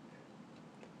things.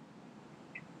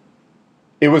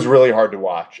 It was really hard to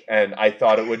watch, and I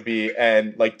thought it would be,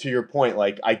 and like to your point,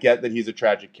 like I get that he's a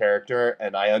tragic character,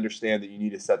 and I understand that you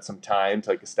need to set some time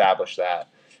to like establish that,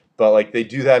 but like they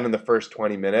do that in the first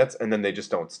 20 minutes, and then they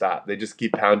just don't stop. They just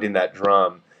keep pounding that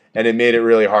drum, and it made it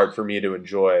really hard for me to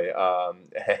enjoy. The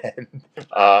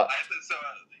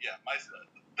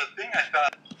thing I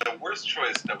thought the worst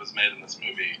choice that was made in this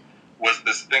movie was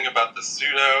this thing about the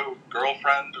pseudo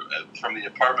girlfriend from the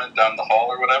apartment down the hall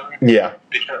or whatever. Yeah.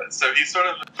 So he sort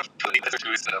of to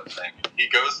his stand-up thing. He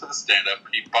goes to the stand-up,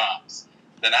 he bombs.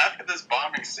 Then after this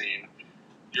bombing scene,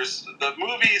 the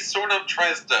movie sort of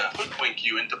tries to hoodwink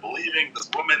you into believing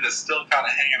this woman is still kind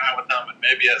of hanging out with him and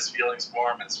maybe has feelings for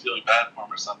him and is feeling bad for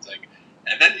him or something.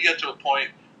 And then you get to a point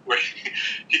where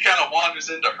he kind of wanders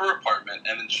into her apartment,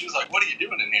 and then she's like, what are you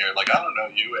doing in here? Like, I don't know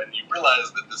you. And you realize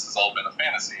that this has all been a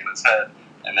fantasy in his head,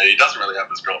 and that he doesn't really have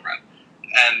this girlfriend.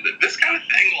 And this kind of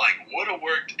thing, like, would have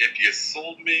worked if you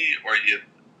sold me or you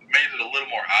made it a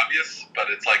little more obvious, but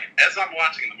it's like, as I'm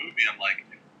watching the movie, I'm like,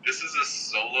 this is a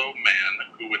solo man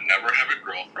who would never have a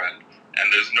girlfriend, and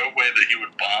there's no way that he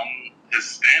would bomb his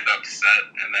stand-up set,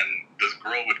 and then this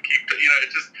girl would keep,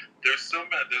 it just, there's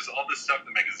all this stuff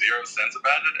that makes zero sense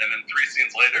about it, and then 3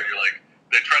 scenes later, you're like,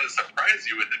 they try to surprise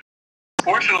you with it.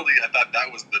 Fortunately, I thought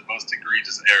that was the most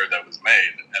egregious error that was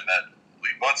made, and that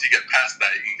once you get past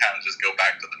that, you can kind of just go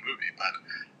back to the movie, but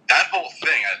that whole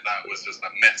thing I thought was just a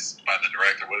miss by the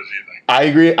director. What did you think? I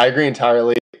agree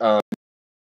entirely.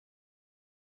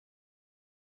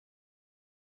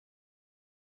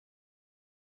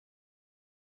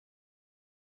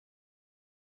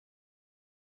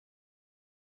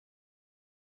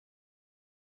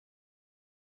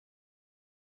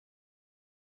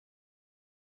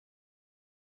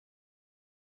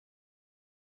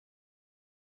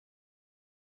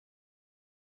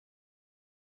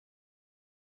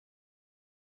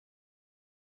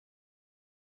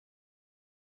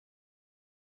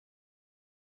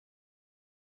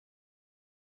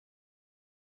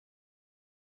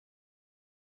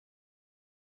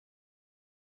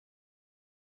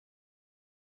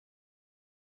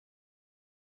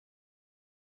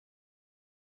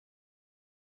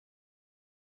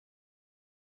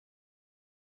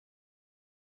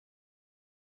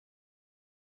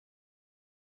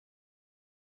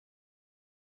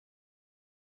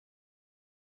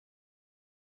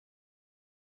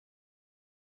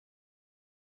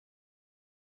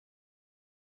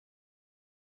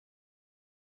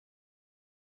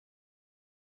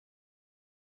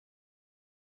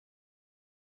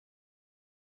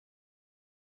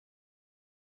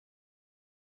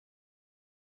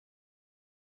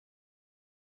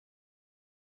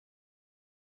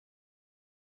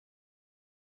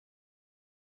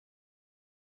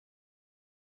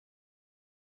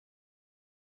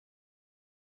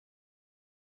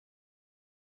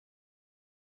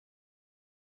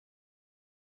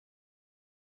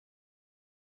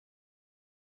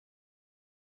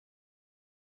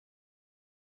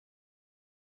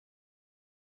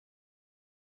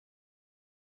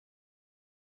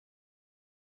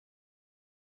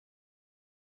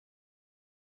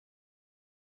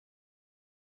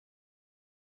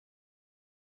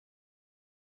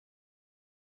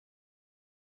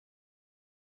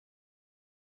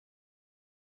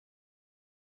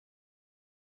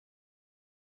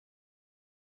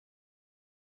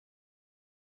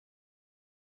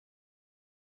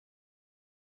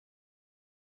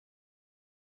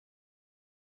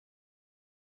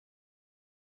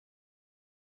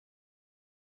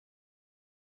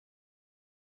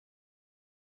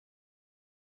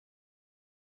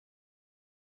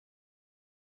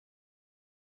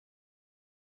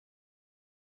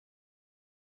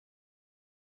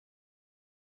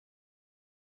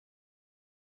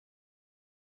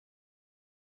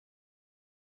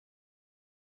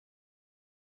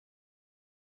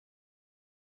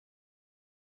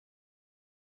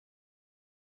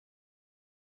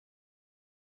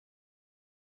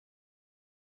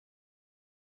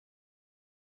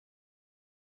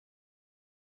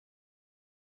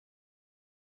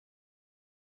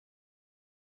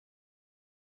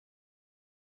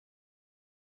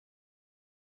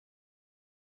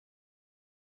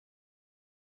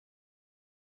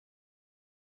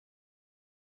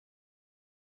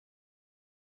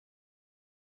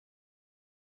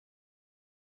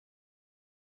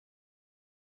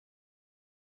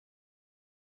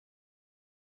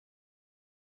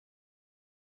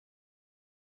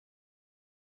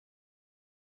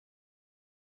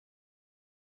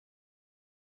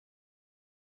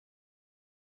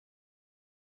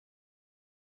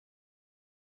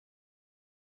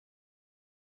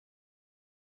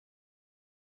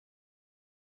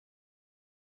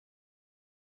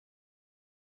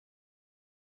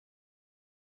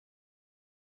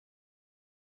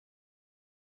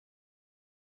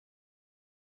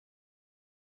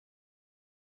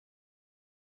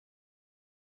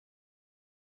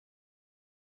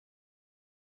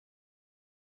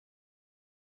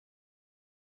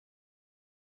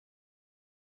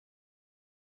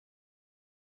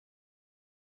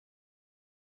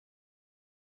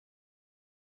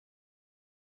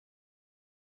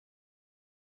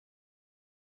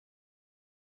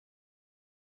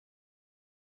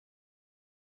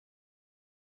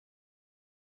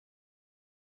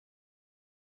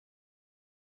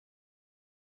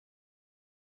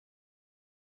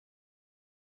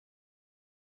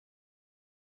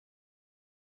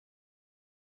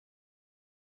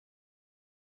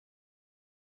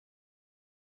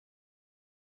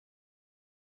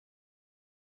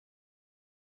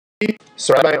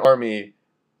 Surrounded by an army,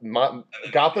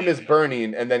 Gotham is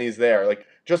burning, and then he's there. Like,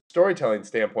 just storytelling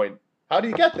standpoint, how do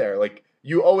you get there? Like,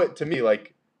 you owe it to me.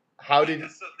 Like, how did?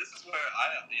 So this is where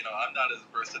I'm not as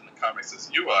versed in the comics as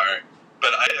you are,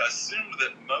 but I assumed that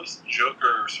most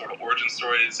Joker sort of origin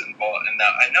stories involve, and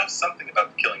now I know something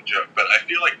about the Killing Joke, but I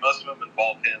feel like most of them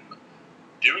involve him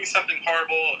doing something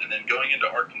horrible and then going into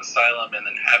Arkham Asylum and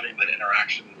then having that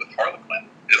interaction with Harlequin.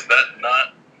 Is that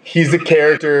not? He's a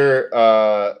character.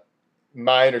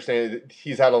 my understanding,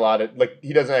 he's had a lot of, like,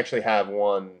 he doesn't actually have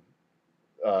one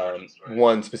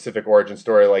specific origin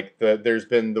story. Like there's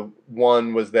been the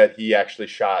one was that he actually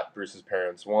shot Bruce's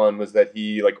parents. One was that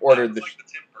he like ordered the.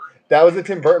 That was the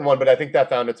Tim Burton one, but I think that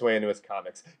found its way into his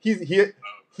comics. He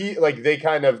like they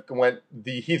kind of went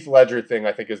the Heath Ledger thing.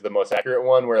 I think is the most accurate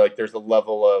one, where like there's a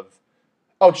level of.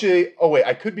 Oh, wait,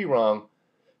 I could be wrong.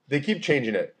 They keep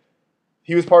changing it.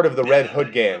 He was part of the Red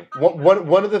Hood gang.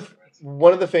 One of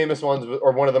the famous ones,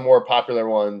 or one of the more popular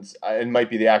ones, it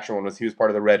might be the actual one, was he was part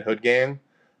of the Red Hood gang.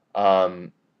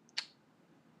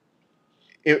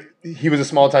 He was a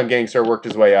small time gangster, worked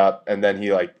his way up, and then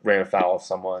he like ran afoul of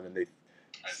someone, and they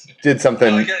did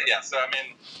something. Yeah, so I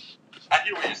mean, I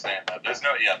hear what you're saying. There's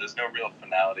no real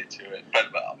finality to it.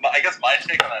 But I guess my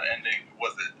take on that ending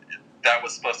was that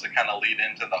was supposed to kind of lead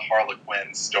into the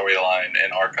Harlequin storyline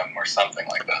in Arkham or something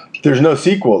like that. There's no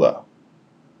sequel though.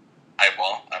 Hey,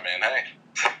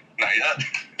 not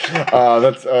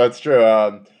yet. That's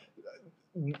true.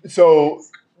 So,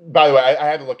 by the way, I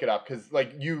had to look it up because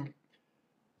like you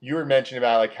were mentioning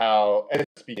about like how, and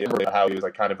speaking of how he was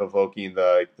like kind of evoking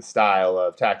the style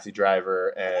of Taxi Driver,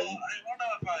 and well, I don't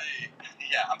know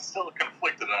if I'm still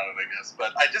conflicted on it, I guess,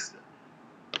 but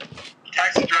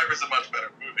Taxi Driver is a much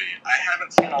better movie. I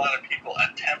haven't seen a lot of people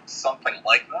attempt something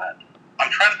like that.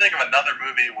 I'm trying to think of another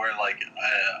movie where like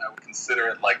I would consider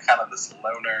it like kind of this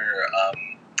loner.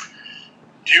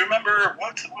 Do you remember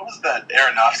what was that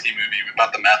Aronofsky movie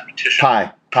about the mathematician?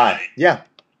 Pi. Yeah.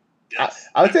 Yes.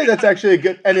 I would say that's actually a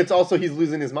good, and it's also he's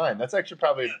losing his mind. That's actually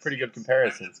probably a pretty good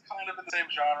comparison. It's kind of in the same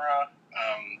genre.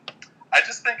 I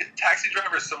just think Taxi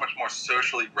Driver is so much more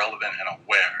socially relevant and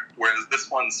aware, whereas this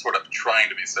one's sort of trying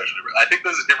to be socially relevant. I think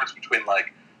there's a difference between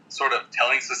like sort of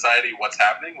telling society what's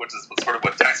happening, which is sort of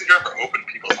what Taxi Driver opened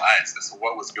people's eyes to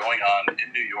what was going on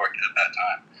in New York at that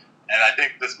time. And I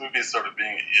think this movie is sort of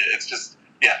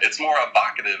it's more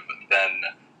evocative than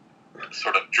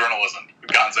sort of journalism,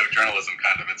 gonzo journalism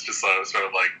kind of. It's just sort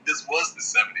of like, this was the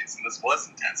 70s and this was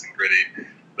intense and gritty,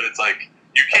 but it's like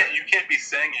you can't be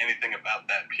saying anything about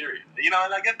that period. And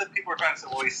I get that people are trying to say,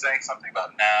 well, he's saying something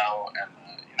about now and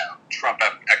Trump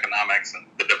economics and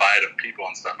the divide of people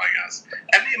and stuff, I guess,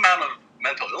 and the amount of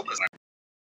mental illness.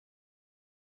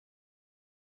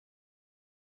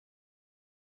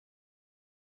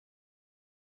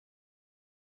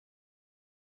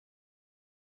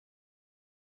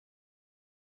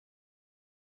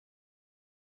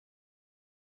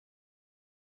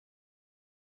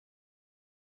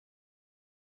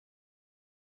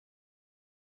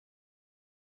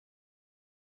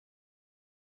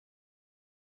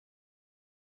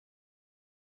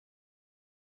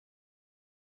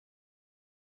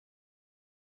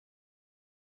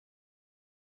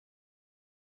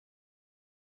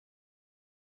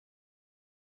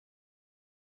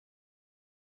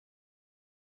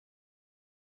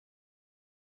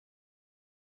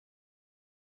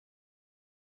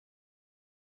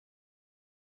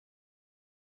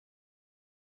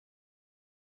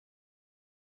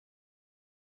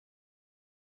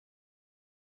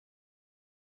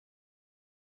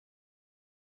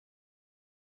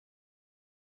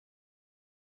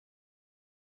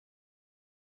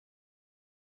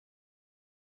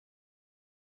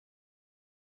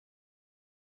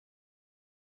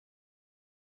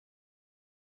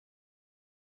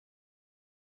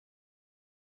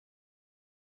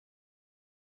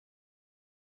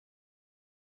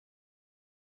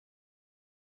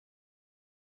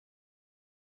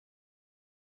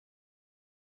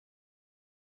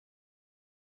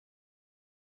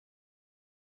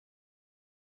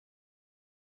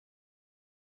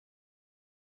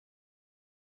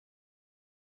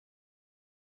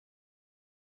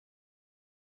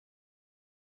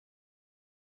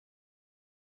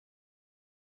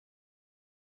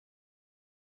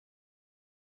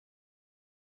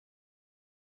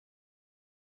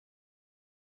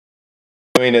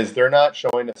 Doing is they're not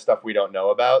showing us stuff we don't know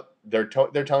about. They're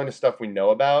telling us stuff we know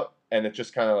about, and it's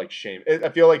just kind of like shame. I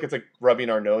feel like it's like rubbing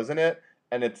our nose in it,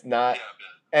 and it's not.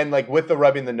 And like with the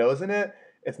rubbing the nose in it,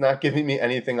 it's not giving me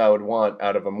anything I would want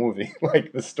out of a movie.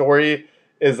 Like the story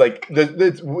is like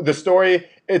the story.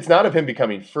 It's not of him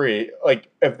becoming free. Like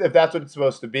if that's what it's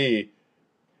supposed to be,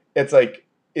 it's like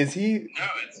is he?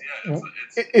 No,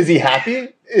 is he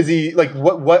happy? Is he like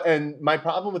what? And my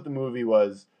problem with the movie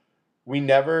was. We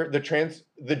never the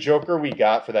Joker we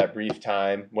got for that brief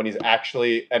time when he's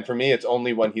actually, and for me it's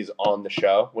only when he's on the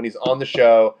show. When he's on the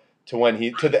show to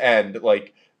the end,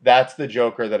 like that's the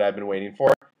Joker that I've been waiting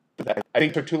for. I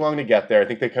think it took too long to get there. I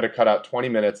think they could have cut out 20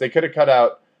 minutes. They could have cut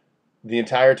out the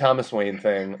entire Thomas Wayne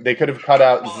thing. They could have cut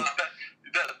out. Well,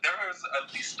 there was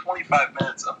at least 25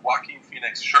 minutes of Joaquin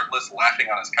Phoenix shirtless laughing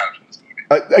on his couch in this movie.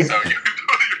 So you're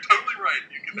totally right.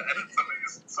 You can edit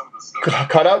some of the stuff.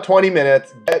 Cut out 20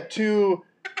 minutes. Get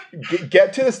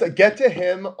to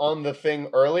him on the thing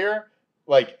earlier,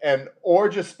 or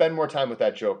just spend more time with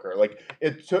that Joker.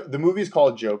 The movie's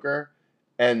called Joker,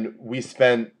 and we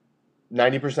spent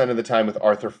 90% of the time with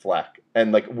Arthur Fleck,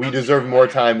 and we deserve more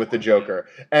time with the Joker.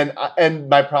 And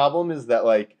my problem is that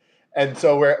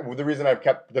the reason I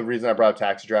brought up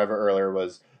Taxi Driver earlier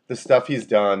was the stuff he's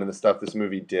done and the stuff this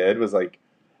movie did was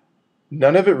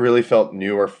none of it really felt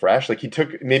new or fresh. He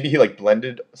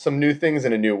blended some new things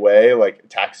in a new way, like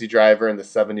Taxi Driver in the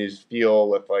 70s feel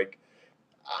with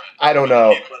I don't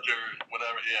know. Heath Ledger,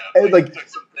 whatever, yeah. He took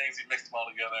some things, he mixed them all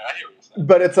together. I hear what you're saying.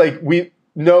 But it's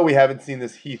we haven't seen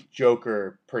this Heath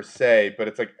Joker per se, but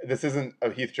it's this isn't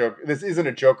a Heath Joker. This isn't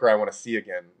a Joker I want to see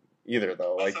again either,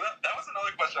 though. So that was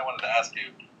another question I wanted to ask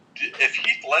you. If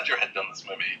Heath Ledger had done this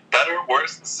movie, better,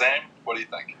 worse, the same? What do you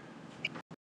think?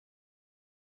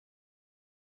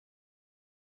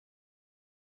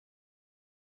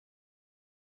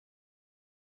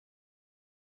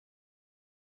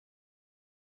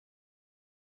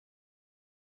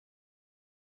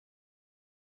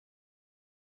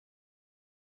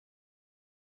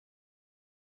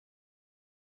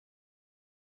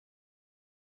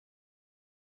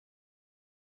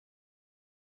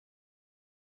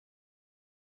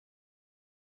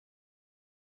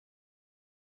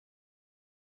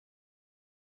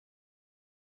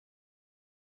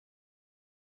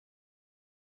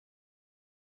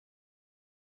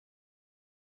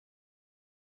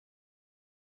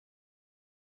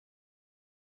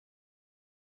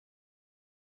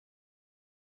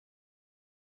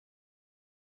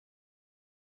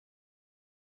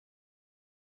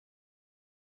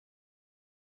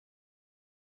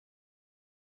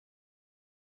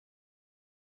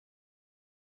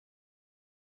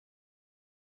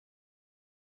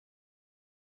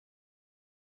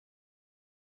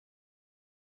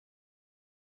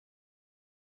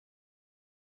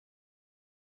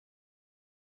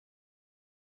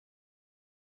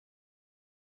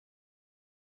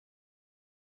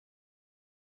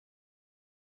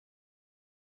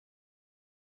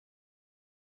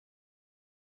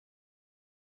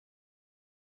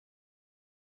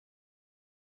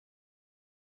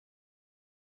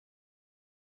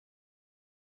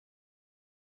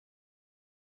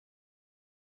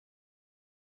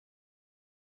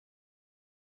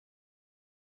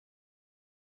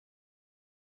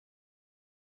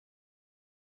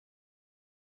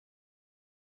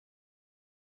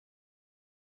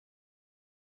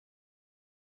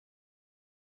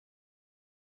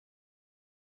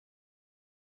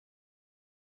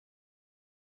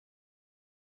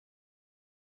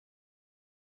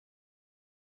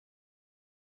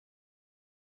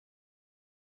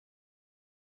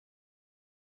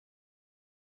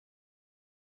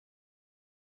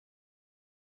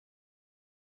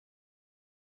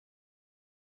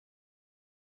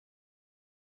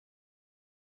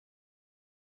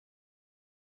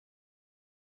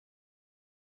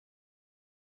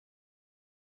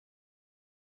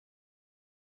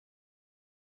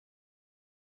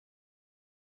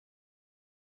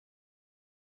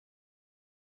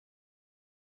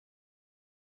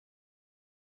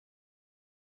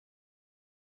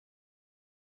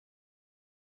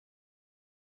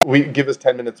 Give us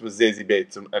 10 minutes with Zazie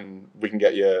Bates, and we can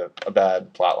get you a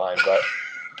bad plot line, but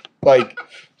maybe. It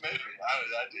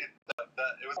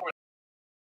was more.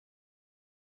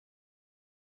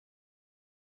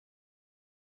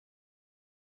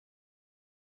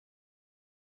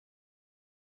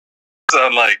 So,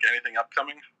 anything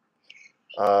upcoming?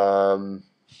 I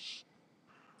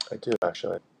do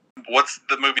actually. What's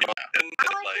the movie? For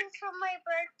my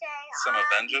birthday. Some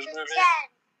Avengers movie?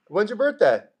 When's your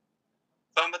birthday?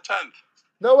 It's on the 10th.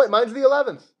 No, wait, mine's the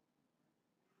 11th.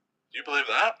 Do you believe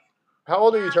that? How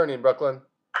old are you turning, Brooklyn?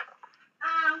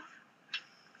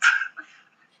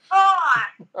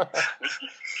 4.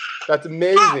 That's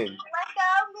amazing.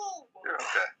 You're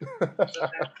okay.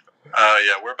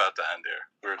 Yeah, we're about to end here.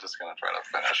 We're just gonna try to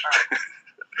finish.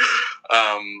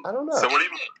 I don't know. So what do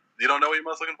you don't know what you're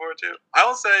most looking forward to? I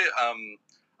will say,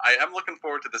 I am looking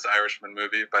forward to this Irishman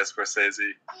movie by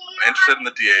Scorsese. I'm interested in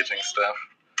the de-aging stuff.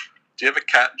 Do you have a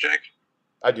cat, Jake?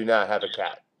 I do not have a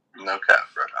cat. No cat,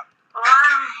 brother.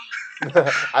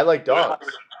 Why? I like dogs.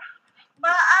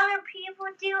 But other people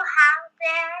do have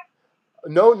theirs.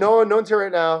 No one's here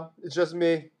right now. It's just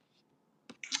me.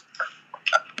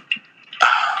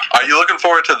 Are you looking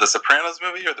forward to the Sopranos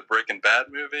movie or the Breaking Bad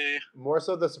movie? More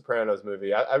so the Sopranos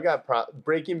movie. I've got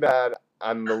Breaking Bad.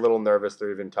 I'm a little nervous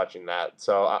they're even touching that.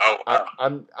 So Wow.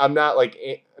 I'm not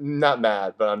like not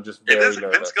mad, but I'm just very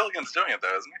nervous. Vince Gilligan's doing it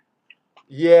though, isn't he?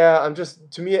 Yeah,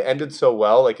 to me it ended so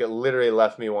well. Like it literally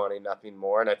left me wanting nothing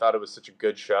more, and I thought it was such a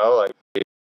good show. Like